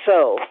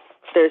 So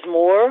there's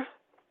more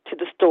to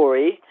the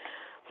story,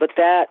 but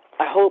that,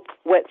 I hope,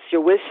 wets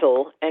your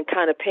whistle and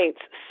kind of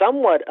paints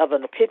somewhat of a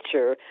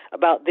picture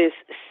about this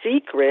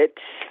secret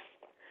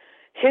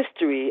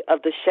history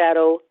of the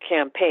shadow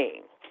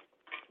campaign,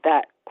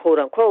 that, quote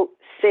unquote,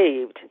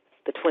 saved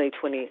the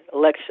 2020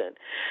 election.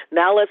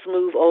 Now let's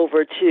move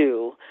over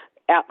to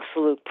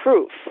Absolute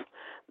Proof.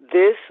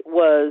 This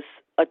was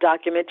a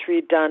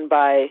documentary done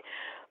by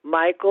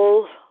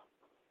Michael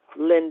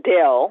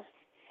Lindell,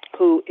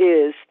 who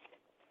is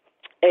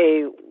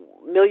a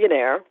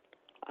millionaire.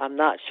 I'm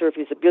not sure if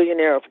he's a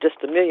billionaire or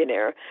just a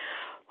millionaire,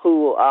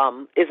 who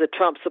is a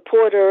Trump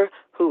supporter,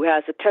 who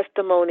has a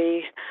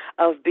testimony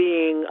of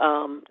being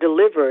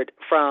delivered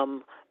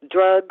from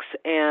drugs,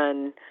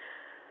 and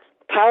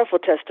powerful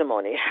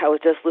testimony. I was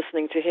just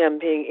listening to him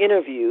being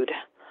interviewed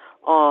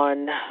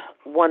on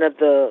one of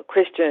the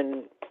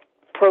Christian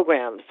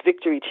programs,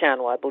 Victory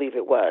Channel, I believe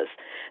it was,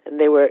 and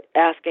they were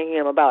asking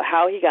him about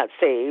how he got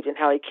saved and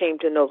how he came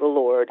to know the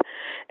Lord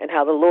and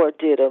how the Lord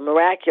did a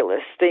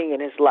miraculous thing in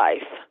his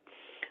life,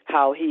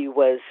 how he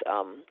was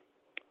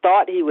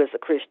thought he was a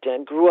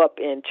Christian, grew up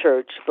in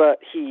church, but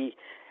he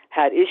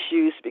had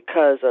issues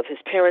because of his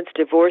parents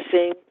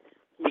divorcing.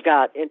 He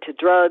got into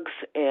drugs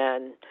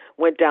and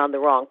went down the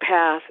wrong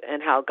path,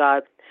 and how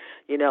God,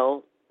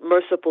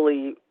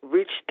 mercifully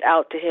reached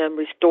out to him,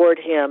 restored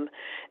him,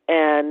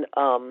 and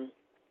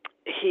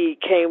he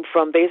came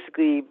from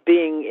basically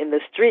being in the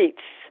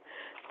streets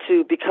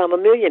to become a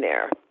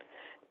millionaire.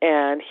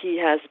 And he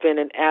has been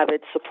an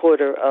avid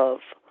supporter of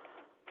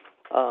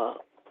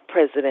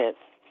President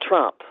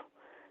Trump.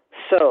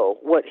 So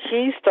what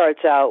he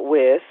starts out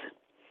with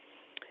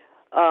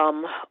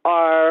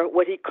are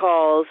what he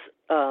calls,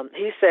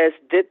 he says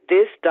that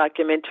this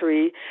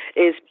documentary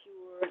is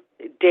pure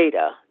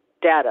data.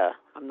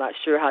 I'm not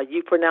sure how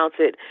you pronounce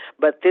it,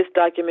 but this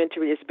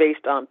documentary is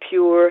based on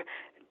pure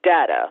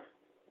data,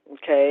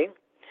 okay?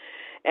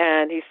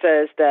 And he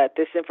says that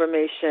this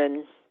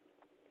information,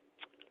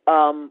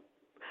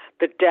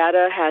 the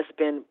data has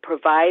been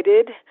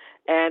provided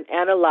and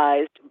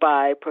analyzed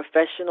by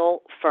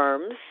professional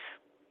firms,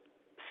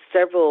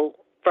 several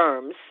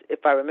firms,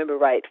 if I remember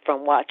right,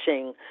 from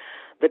watching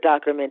the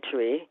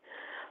documentary.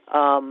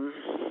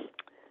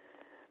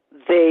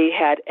 They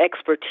had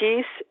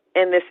expertise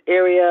in this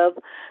area.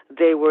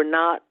 They were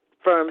not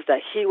firms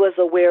that he was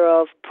aware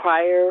of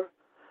prior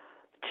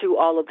to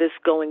all of this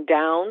going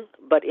down,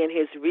 but in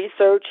his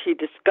research, he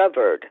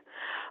discovered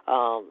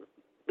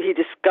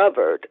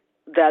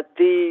that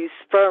these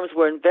firms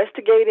were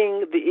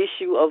investigating the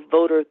issue of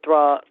voter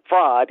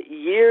fraud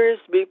years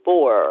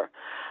before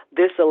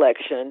this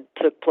election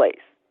took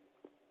place.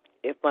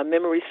 If my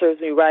memory serves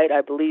me right,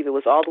 I believe it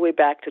was all the way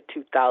back to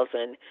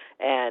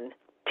 2010.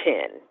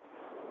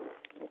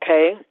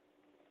 Okay?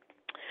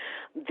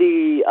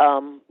 The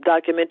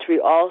documentary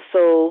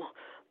also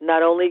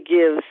not only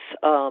gives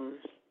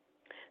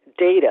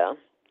data,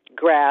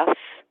 graphs,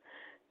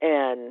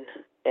 and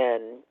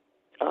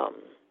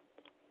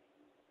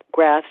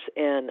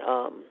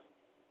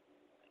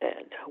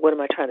what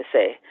am I trying to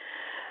say?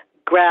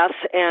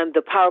 Graphs and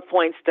the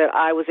PowerPoints that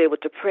I was able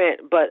to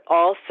print, but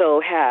also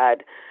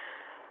had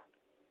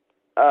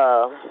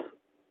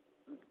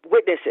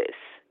witnesses.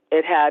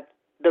 It had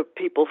the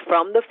people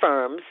from the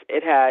firms.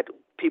 It had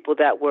people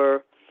that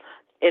were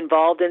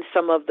involved in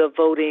some of the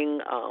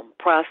voting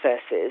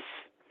processes.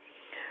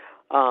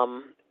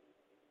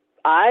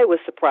 I was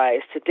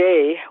surprised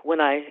today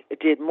when I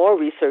did more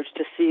research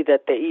to see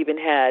that they even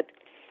had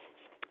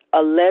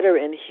a letter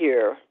in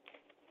here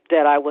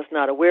that I was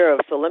not aware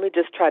of. So let me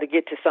just try to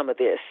get to some of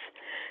this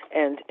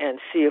and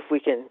see if we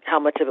can, how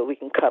much of it we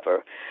can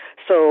cover.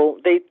 So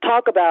they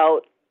talk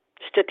about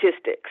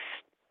statistics.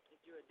 If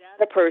you're a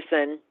data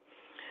person,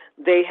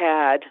 they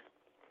had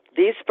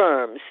these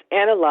firms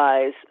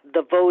analyze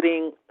the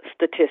voting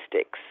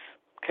statistics.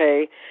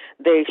 Okay,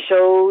 they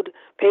showed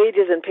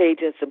pages and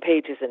pages and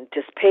pages and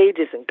just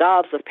pages and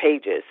gobs of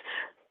pages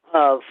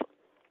of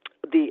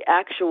the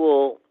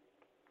actual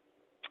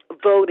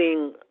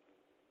voting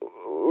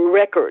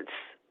records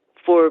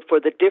for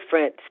the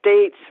different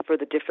states, for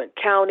the different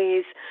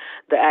counties,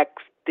 the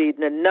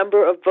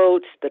number of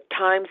votes, the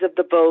times of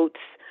the votes,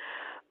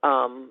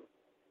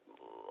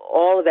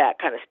 all of that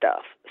kind of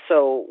stuff.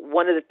 So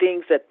one of the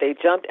things that they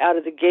jumped out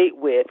of the gate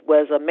with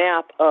was a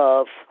map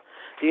of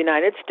the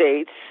United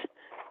States,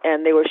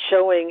 and they were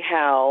showing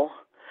how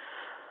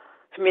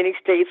many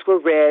states were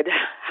red,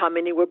 how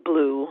many were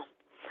blue,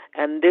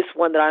 and this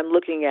one that I'm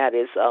looking at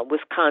is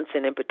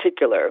Wisconsin in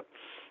particular,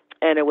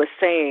 and it was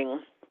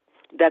saying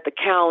that the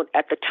count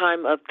at the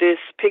time of this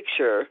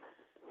picture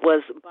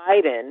was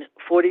Biden,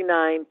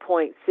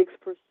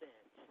 49.6%.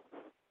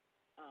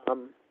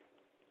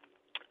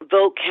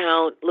 Vote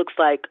count looks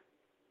like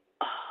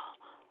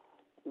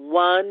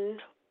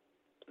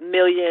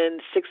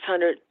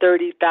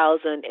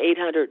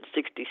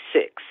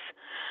 1,630,866.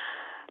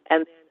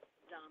 And then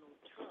Donald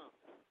Trump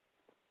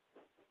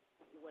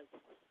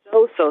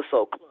was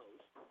so close,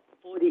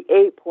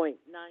 48.9%.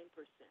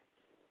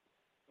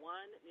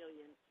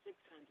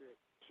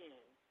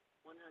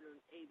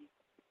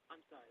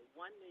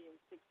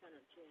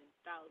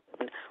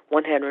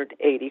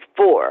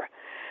 1,610,184.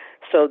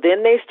 So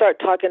then they start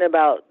talking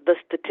about the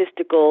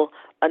statistical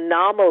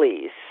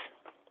anomalies,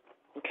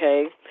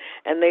 okay?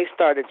 And they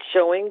started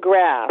showing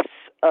graphs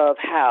of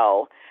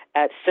how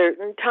at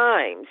certain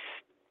times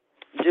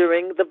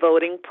during the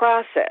voting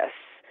process,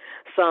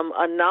 some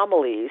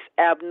anomalies,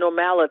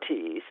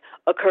 abnormalities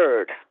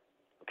occurred,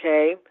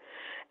 okay?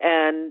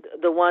 And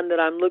the one that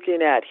I'm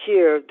looking at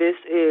here, this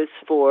is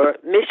for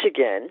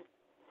Michigan,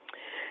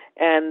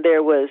 and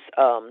there was,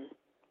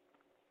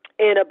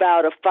 in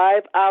about a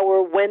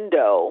 5-hour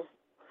window,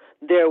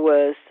 there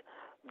was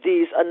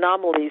these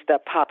anomalies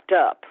that popped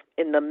up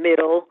in the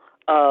middle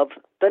of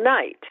the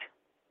night,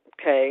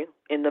 okay?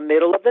 In the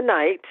middle of the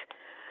night,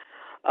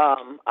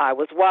 I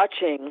was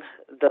watching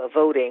the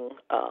voting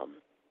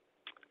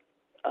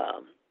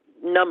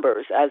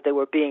numbers as they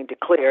were being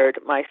declared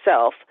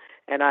myself,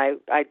 and I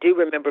do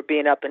remember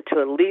being up until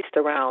at least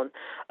around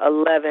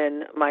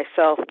 11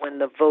 myself when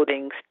the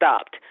voting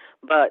stopped.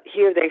 But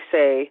here they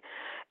say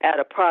at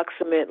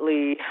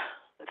approximately,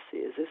 let's see,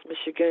 is this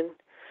Michigan?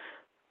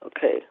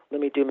 Okay,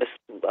 let me do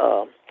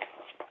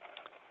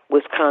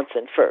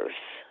Wisconsin first.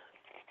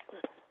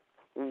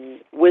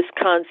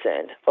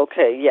 Wisconsin.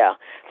 Okay, yeah.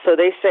 So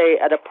they say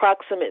at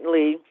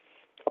approximately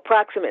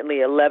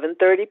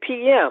 11:30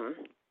 p.m.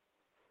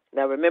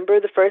 Now remember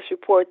the first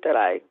report that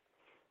I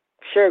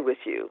shared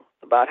with you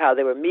about how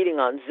they were meeting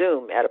on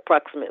Zoom at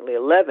approximately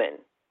 11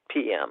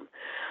 p.m.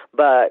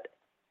 But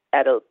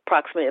at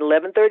approximately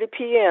 11:30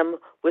 p.m.,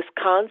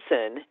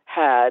 Wisconsin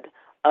had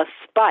a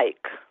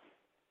spike,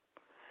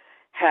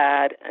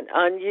 had an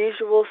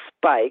unusual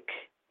spike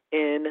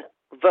in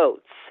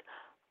votes.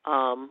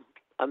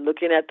 I'm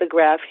looking at the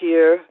graph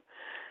here,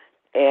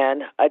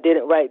 and I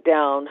didn't write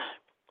down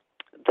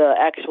the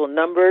actual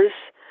numbers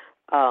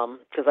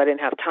because I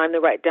didn't have time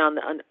to write down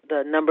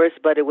the numbers,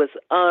 but it was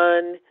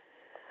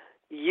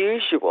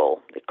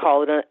unusual. They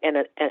call it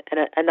an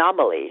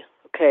anomaly,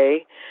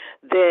 okay?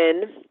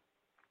 Then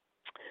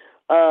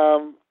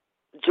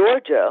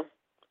Georgia,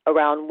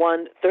 around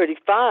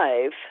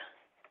 1:35,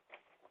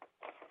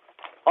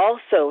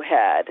 also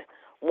had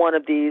one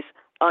of these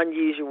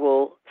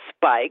unusual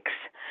spikes.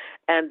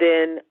 And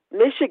then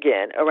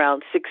Michigan,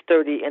 around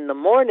 6:30 in the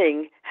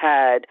morning,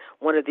 had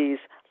one of these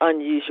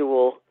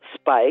unusual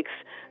spikes.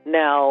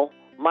 Now,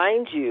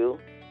 mind you,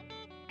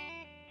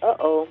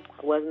 I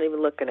wasn't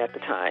even looking at the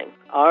time.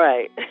 All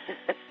right.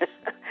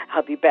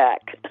 I'll be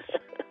back.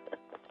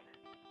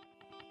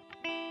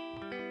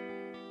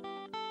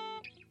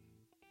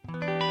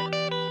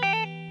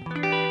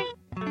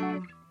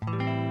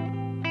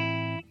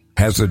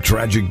 Has a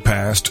tragic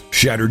past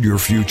shattered your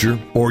future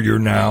or your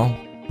now?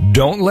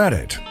 Don't let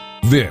it.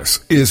 This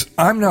is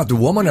I'm Not the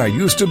Woman I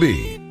Used to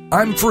Be.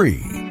 I'm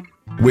Free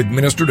with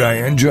Minister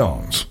Diane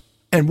Jones.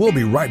 And we'll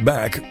be right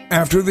back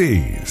after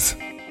these.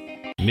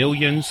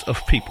 Millions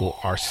of people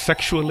are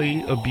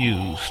sexually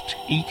abused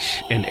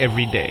each and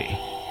every day,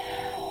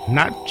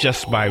 not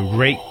just by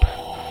rape,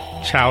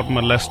 child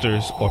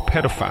molesters, or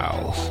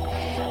pedophiles,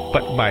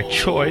 but by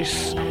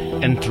choice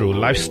and through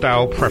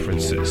lifestyle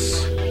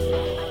preferences.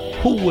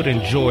 Who would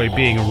enjoy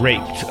being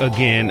raped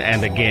again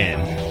and again?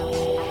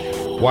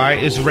 Why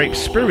is rape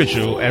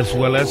spiritual as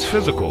well as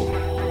physical?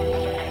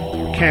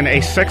 Can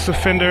a sex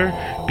offender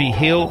be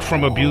healed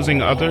from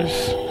abusing others?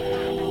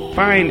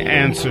 Find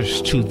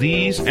answers to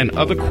these and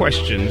other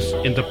questions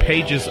in the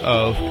pages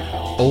of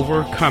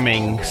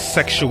Overcoming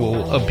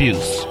Sexual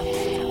Abuse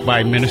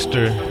by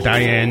Minister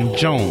Diane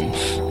Jones,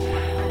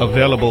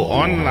 available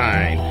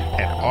online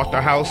at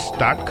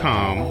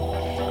authorhouse.com,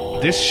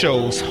 this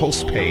show's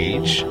host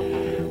page,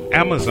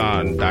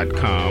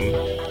 Amazon.com,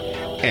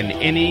 and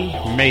any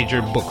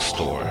major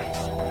bookstore.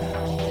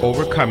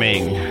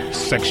 Overcoming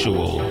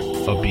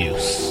Sexual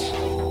Abuse.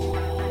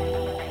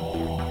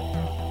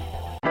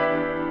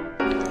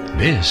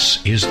 This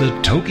is the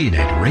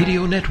TogiNet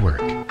Radio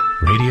Network,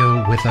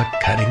 radio with a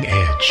cutting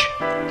edge.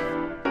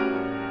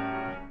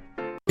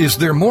 Is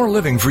there more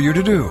living for you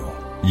to do?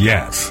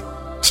 Yes.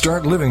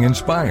 Start living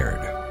inspired.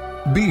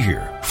 Be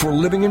here for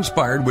Living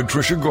Inspired with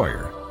Tricia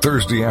Goyer,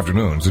 Thursday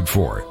afternoons at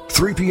 4,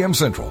 3 p.m.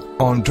 Central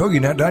on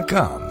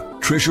TogiNet.com.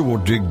 Tricia will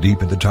dig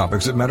deep into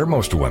topics that matter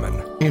most to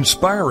women,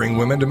 inspiring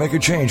women to make a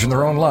change in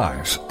their own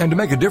lives and to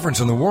make a difference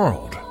in the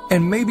world,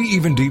 and maybe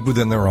even deep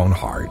within their own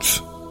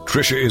hearts.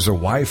 Tricia is a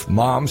wife,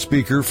 mom,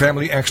 speaker,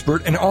 family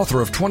expert, and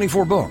author of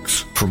 24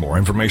 books. For more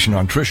information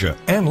on Tricia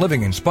and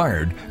Living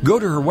Inspired, go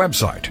to her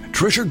website,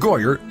 Tricia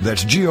Goyer,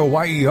 that's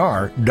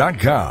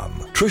GOYER.com.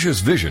 Tricia's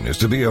vision is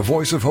to be a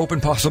voice of hope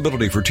and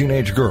possibility for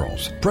teenage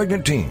girls,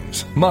 pregnant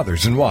teens,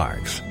 mothers, and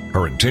wives.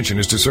 Her intention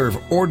is to serve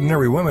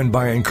ordinary women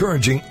by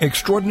encouraging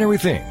extraordinary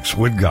things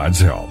with God's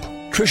help.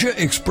 Tricia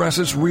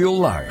expresses real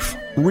life,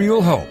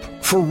 real hope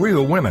for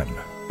real women.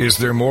 Is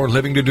there more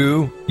living to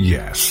do?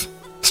 Yes.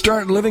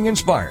 Start Living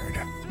Inspired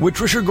with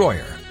Tricia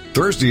Goyer,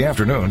 Thursday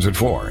afternoons at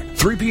 4,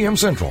 3 p.m.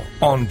 Central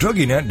on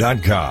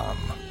TogiNet.com.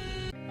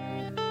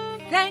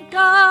 Thank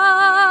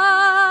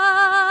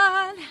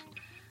God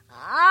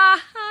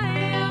I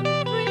am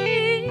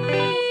free.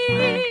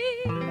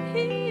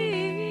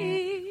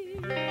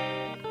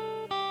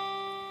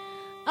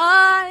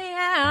 I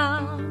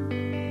am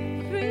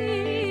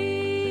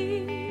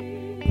free.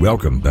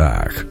 Welcome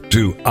back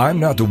to I'm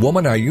Not the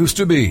Woman I Used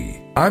to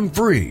Be. I'm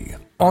Free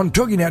on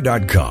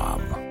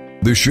TogiNet.com,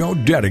 the show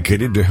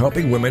dedicated to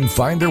helping women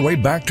find their way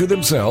back to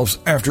themselves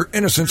after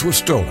innocence was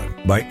stolen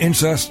by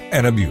incest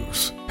and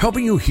abuse.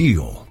 Helping you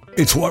heal.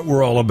 It's what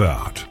we're all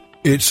about.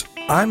 It's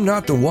I'm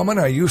Not the Woman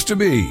I Used to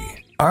Be.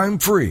 I'm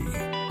Free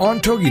on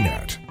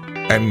TogiNet.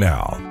 And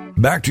now,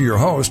 back to your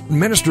host,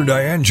 Minister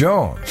Diane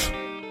Jones.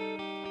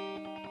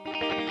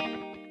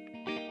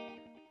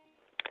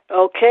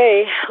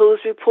 Okay, whose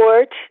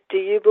report do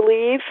you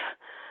believe?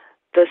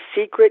 The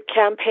secret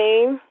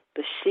campaign,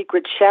 the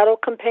secret shadow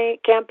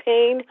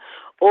campaign,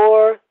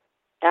 or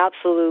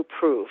absolute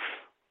proof?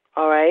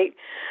 All right.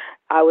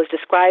 I was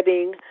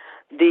describing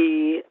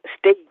the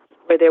state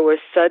where there were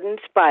sudden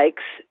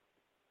spikes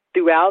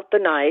throughout the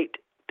night,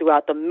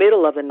 throughout the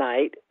middle of the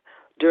night,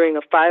 during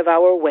a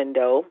 5-hour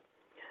window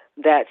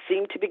that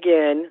seemed to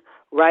begin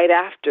right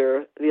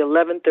after the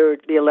 11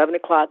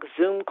 o'clock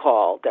Zoom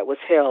call that was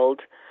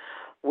held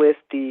with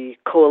the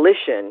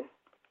coalition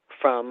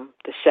from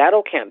the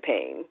shadow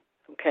campaign,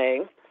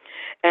 okay?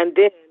 And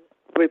then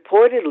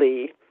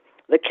reportedly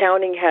the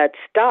counting had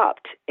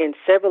stopped in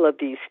several of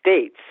these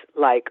states,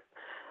 like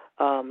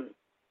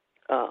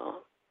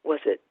was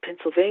it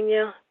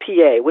Pennsylvania?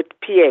 PA,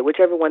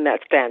 whichever one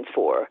that stands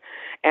for,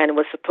 and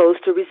was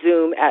supposed to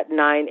resume at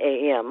 9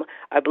 a.m.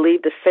 I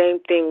believe the same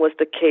thing was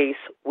the case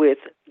with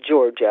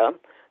Georgia,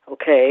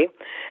 okay?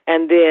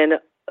 And then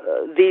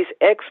these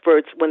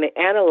experts, when they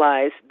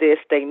analyzed this,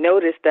 they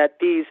noticed that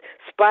these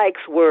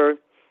spikes were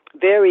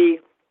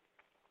very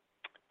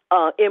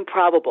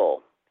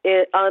improbable,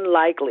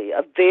 unlikely,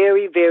 a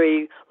very,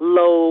 very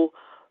low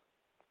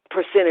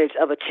percentage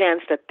of a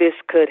chance that this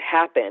could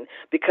happen,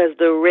 because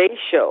the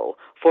ratio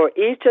for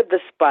each of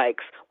the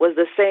spikes was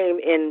the same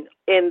in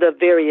the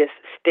various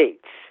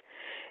states.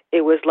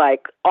 It was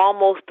like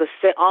almost to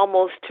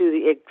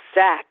the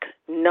exact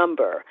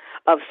number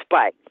of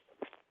spikes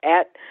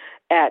at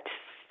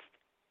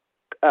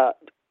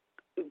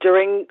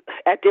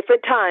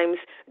different times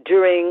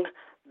during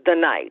the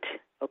night.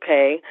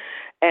 Okay,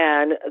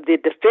 and the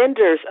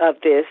defenders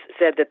of this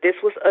said that this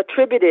was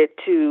attributed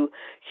to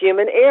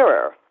human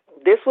error.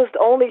 This was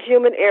only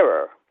human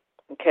error,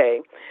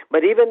 okay?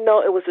 But even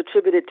though it was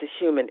attributed to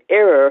human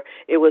error,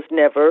 it was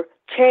never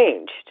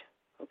changed,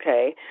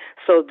 okay?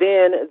 So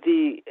then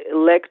the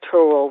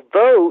electoral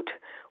vote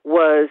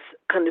was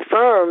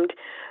confirmed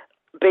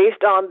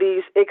based on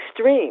these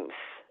extremes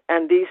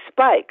and these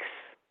spikes,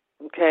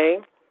 okay?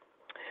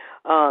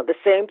 The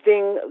same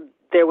thing,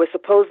 there were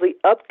supposedly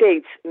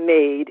updates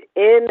made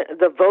in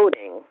the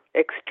voting,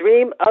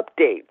 extreme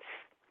updates,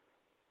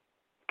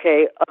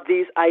 okay, of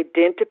these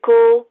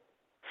identical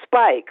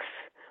spikes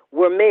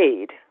were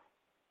made,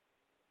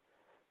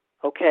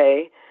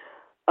 okay,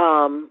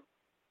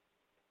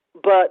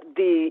 but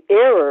the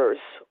errors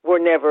were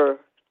never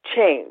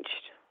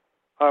changed,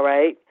 all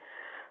right?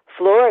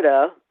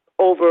 Florida,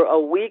 over a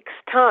week's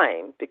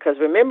time, because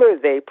remember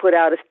they put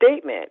out a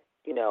statement,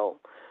 you know,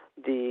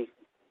 the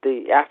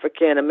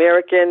African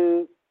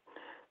American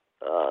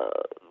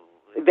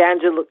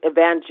Evangel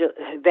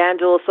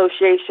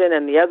Association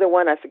and the other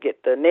one, I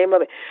forget the name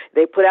of it,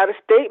 they put out a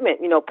statement,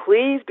 you know,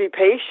 please be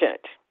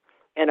patient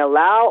and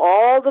allow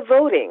all the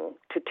voting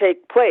to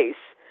take place,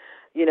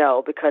 you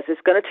know, because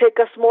it's going to take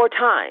us more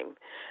time.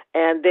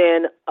 And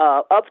then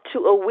up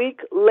to a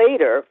week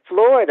later,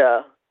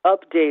 Florida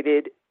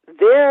updated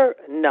their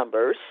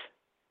numbers,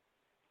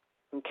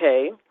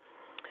 okay?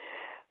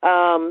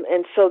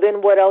 And so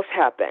then what else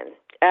happened?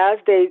 As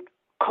they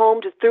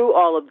combed through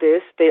all of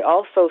this, they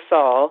also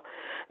saw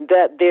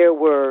that there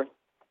were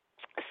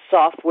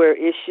software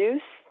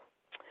issues,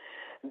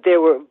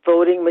 there were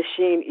voting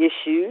machine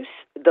issues.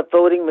 The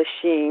voting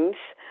machines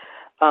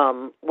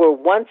were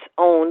once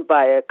owned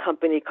by a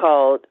company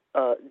called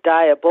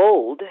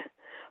Diebold,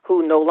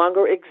 who no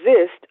longer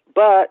exist,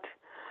 but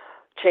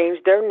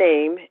changed their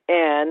name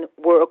and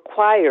were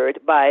acquired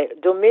by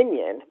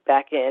Dominion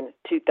back in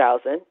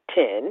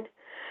 2010.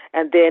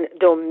 And then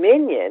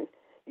Dominion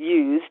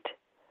used,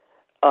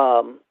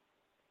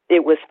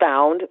 it was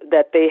found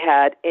that they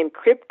had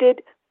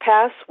encrypted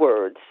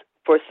passwords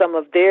for some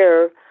of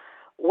their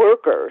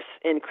workers,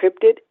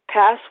 encrypted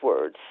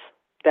passwords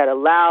that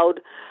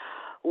allowed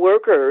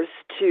workers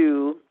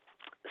to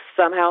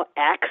somehow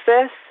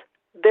access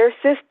their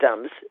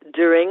systems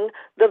during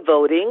the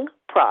voting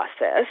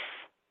process.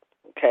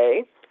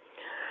 Okay.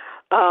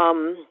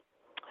 Some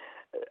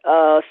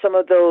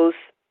of those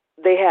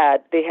they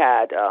had.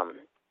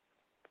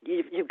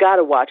 You've got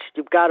to watch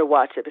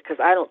it because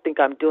I don't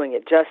think I'm doing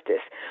it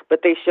justice.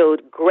 But they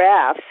showed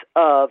graphs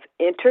of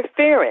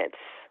interference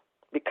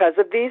because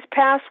of these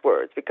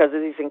passwords, because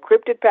of these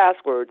encrypted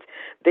passwords.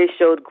 They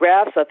showed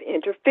graphs of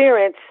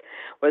interference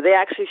where they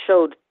actually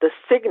showed the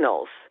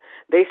signals.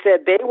 They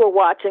said they were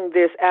watching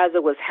this as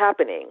it was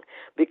happening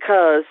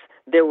because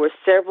there were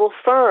several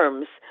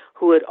firms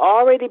who had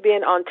already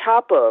been on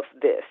top of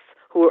this,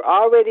 who were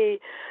already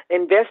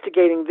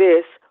investigating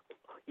this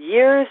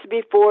years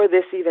before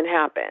this even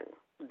happened.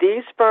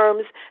 these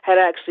firms had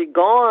actually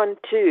gone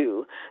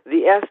to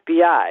the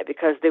FBI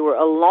because they were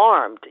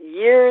alarmed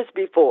years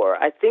before.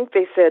 I think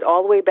they said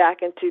all the way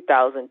back in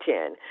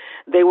 2010.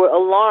 They were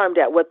alarmed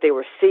at what they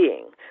were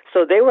seeing.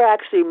 So they were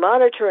actually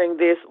monitoring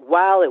this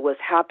while it was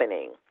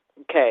happening,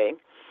 okay?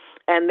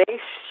 And they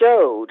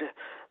showed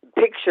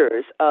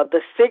pictures of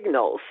the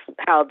signals,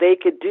 how they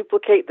could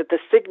duplicate that the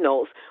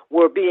signals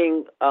were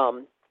being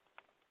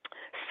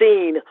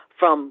seen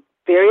from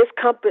various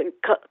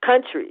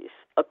countries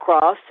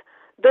across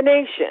the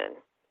nation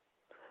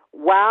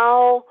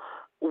while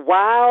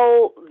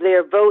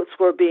their votes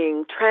were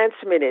being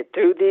transmitted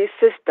through these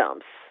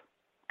systems,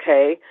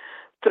 okay,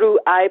 through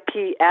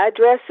IP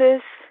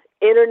addresses,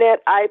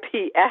 internet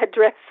IP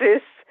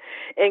addresses,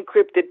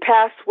 encrypted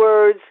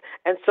passwords,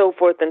 and so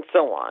forth and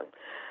so on.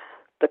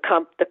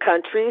 The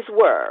countries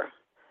were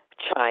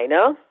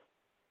China,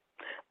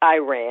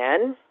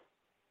 Iran,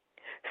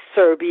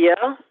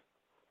 Serbia,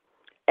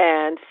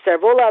 and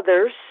several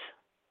others,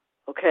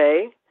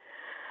 okay?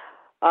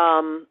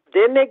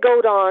 Then they go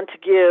on to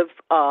give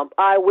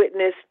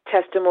eyewitness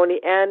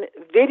testimony and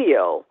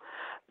video.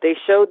 They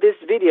showed this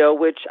video,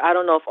 which I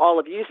don't know if all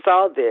of you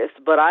saw this,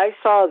 but I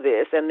saw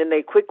this, and then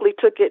they quickly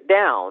took it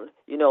down,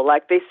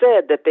 like they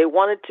said, that they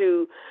wanted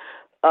to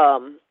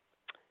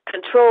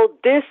control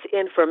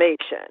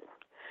disinformation.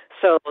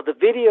 So the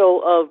video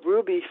of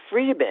Ruby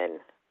Freeman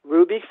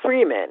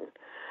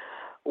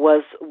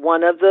was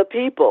one of the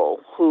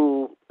people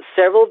who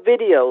several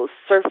videos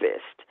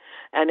surfaced,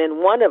 and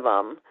in one of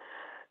them,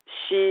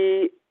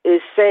 she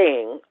is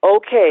saying,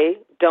 okay,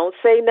 don't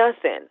say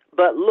nothing,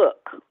 but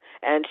look,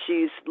 and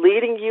she's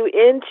leading you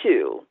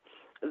into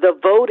the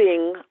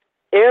voting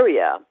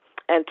area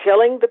and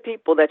telling the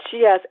people that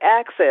she has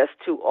access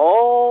to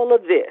all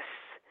of this.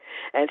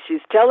 And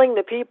she's telling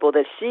the people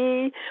that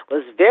she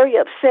was very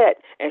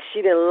upset and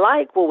she didn't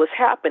like what was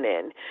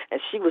happening.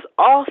 And she was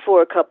off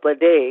for a couple of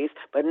days,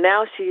 but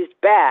now she's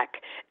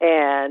back,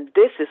 and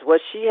this is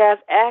what she has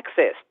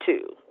access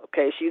to.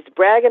 Okay, she's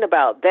bragging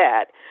about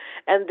that.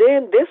 And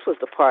then this was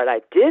the part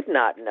I did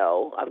not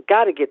know. I've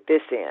got to get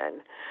this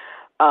in.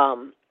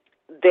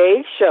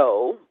 They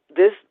show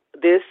this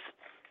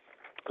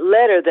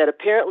letter that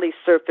apparently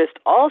surfaced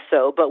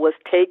also, but was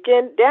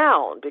taken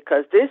down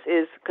because this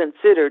is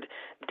considered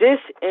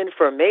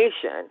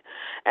disinformation.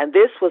 And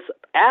this was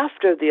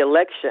after the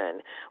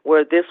election,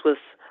 where this was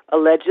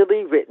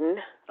allegedly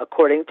written,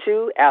 according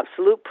to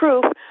absolute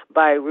proof,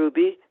 by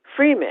Ruby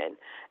Freeman.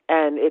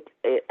 And it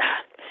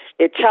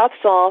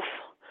chops off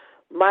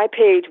my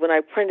page when I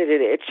printed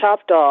it. It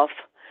chopped off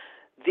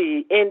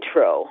the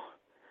intro.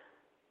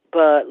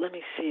 But let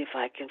me see if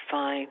I can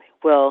find.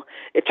 Well,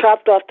 it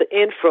chopped off the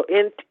intro,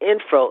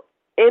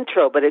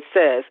 but it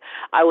says,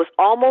 I was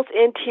almost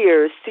in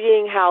tears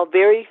seeing how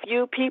very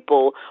few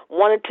people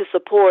wanted to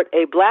support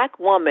a black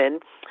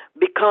woman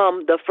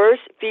become the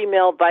first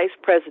female vice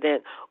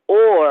president,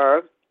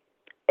 or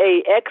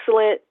a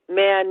excellent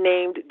man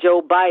named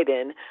Joe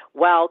Biden,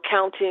 while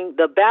counting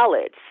the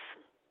ballots.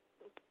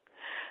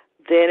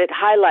 Then it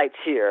highlights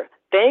here,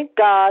 thank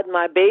God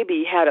my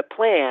baby had a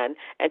plan,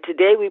 and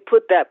today we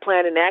put that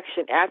plan in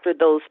action after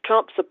those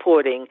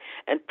Trump-supporting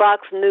and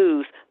Fox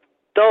News,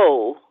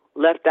 though,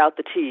 left out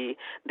the T,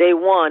 they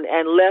won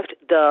and left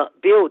the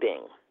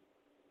building.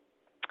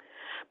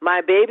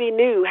 My baby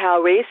knew how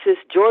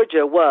racist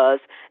Georgia was,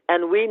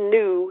 and we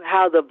knew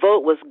how the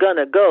vote was going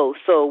to go,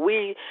 so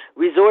we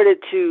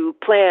resorted to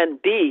Plan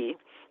B,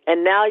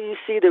 and now you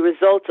see the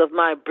results of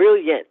my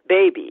brilliant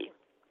baby.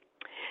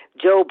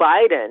 Joe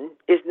Biden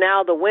is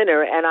now the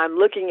winner, and I'm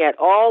looking at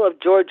all of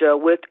Georgia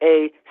with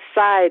a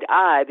side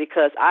eye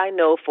because I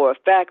know for a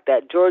fact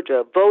that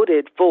Georgia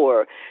voted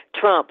for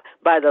Trump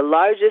by the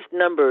largest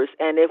numbers,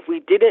 and if we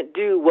didn't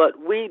do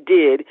what we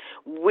did,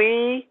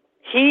 he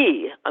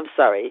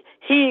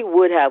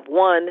would have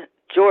won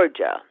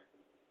Georgia.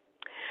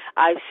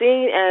 I've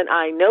seen and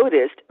I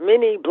noticed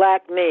many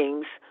black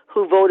names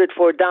who voted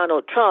for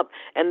Donald Trump,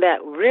 and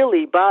that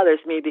really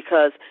bothers me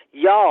because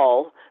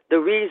y'all the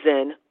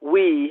reason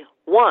we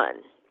won.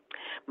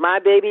 My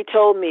baby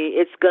told me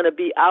it's going to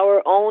be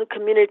our own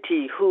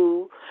community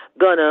who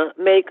going to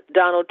make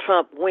Donald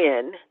Trump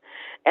win,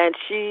 and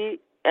she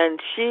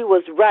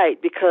was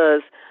right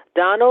because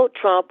Donald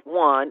Trump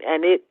won,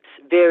 and it's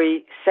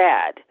very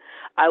sad.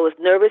 I was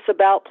nervous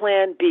about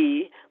Plan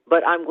B,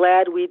 but I'm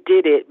glad we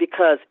did it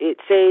because it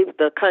saved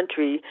the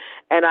country,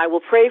 and I will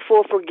pray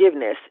for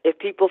forgiveness if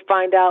people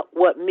find out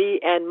what me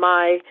and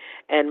my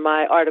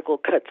article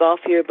cuts off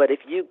here. But if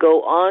you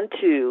go on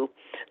to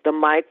the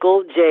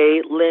Michael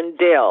J.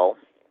 Lindell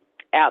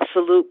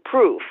Absolute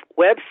Proof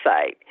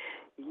website,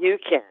 you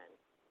can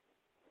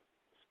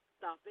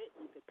stop it,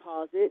 you can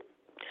pause it,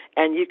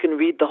 and you can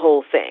read the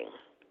whole thing.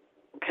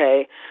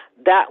 Okay?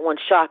 That one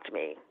shocked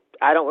me.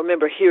 I don't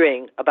remember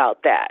hearing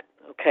about that.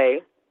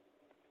 Okay?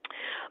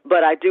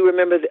 But I do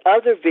remember the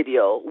other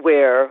video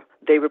where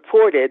they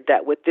reported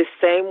that with this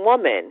same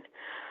woman,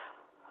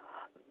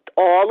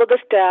 all of the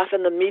staff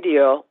and the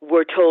media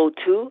were told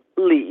to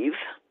leave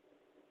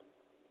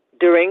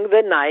during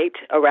the night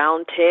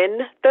around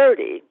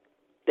 10:30.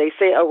 They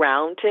say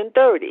around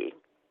 10:30,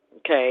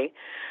 okay,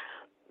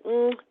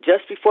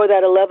 just before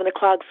that 11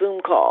 o'clock Zoom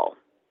call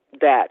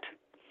that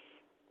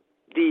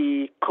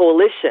the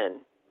coalition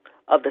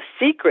of the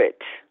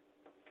secret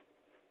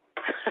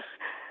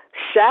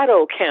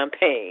shadow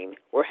campaign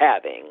were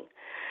having.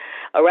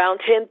 Around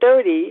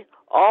 10:30,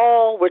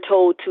 all were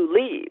told to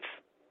leave.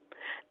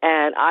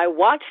 And I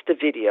watched the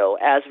video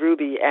as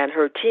Ruby and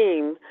her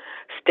team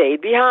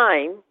stayed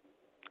behind,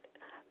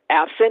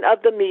 absent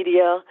of the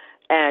media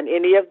and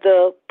any of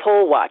the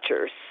poll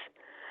watchers,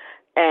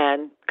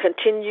 and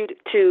continued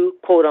to,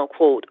 quote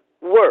unquote,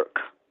 work.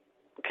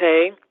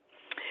 Okay?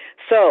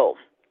 So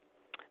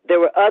there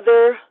were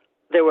other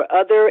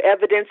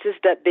evidences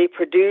that they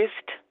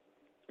produced.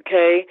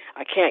 Okay?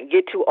 I can't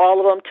get to all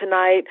of them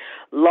tonight.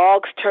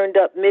 Logs turned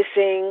up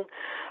missing.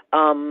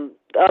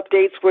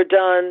 Updates were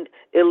done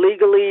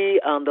illegally.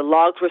 The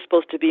logs were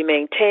supposed to be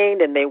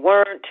maintained, and they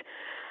weren't.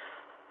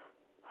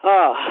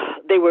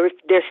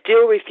 They're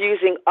still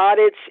refusing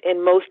audits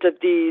in most of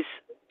these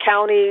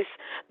counties.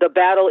 The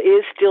battle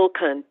is still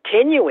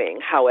continuing,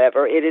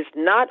 however. It is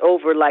not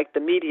over like the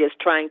media is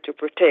trying to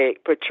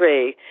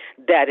portray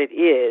that it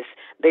is.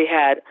 They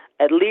had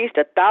at least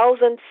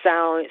 1,000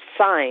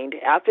 signed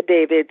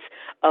affidavits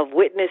of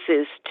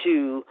witnesses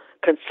to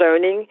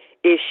concerning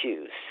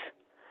issues.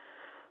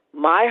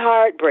 My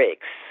heart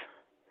breaks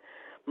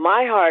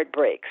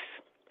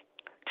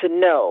to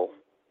know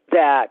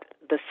that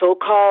the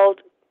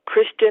so-called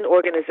Christian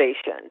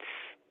organizations,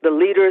 the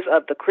leaders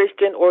of the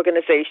Christian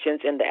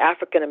organizations in the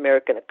African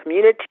American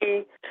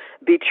community,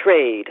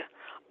 betrayed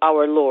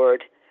our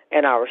Lord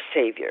and our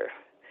Savior.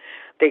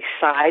 They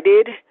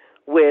sided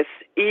with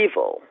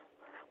evil,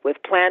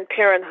 with Planned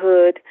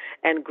Parenthood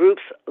and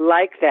groups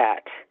like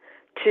that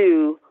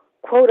to,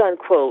 quote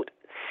unquote,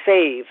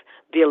 save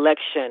the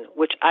election,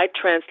 which I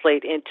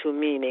translate into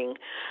meaning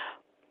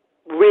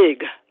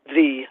rig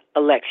the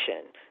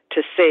election,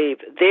 to save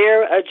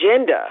their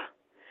agenda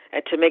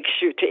and to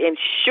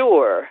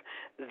ensure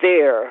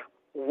their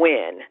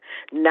win.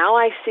 Now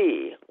I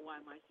see why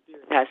my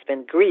spirit has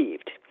been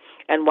grieved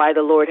and why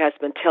the Lord has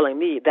been telling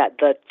me that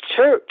the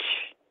church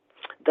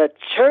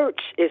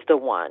is the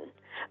one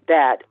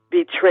that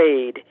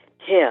betrayed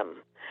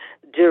him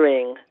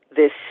during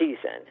this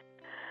season.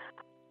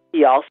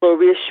 He also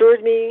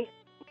reassured me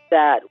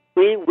that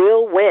we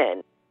will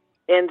win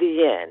in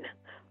the end.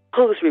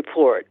 Whose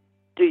report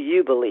do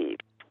you believe?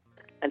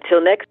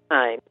 Until next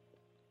time,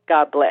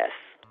 God bless.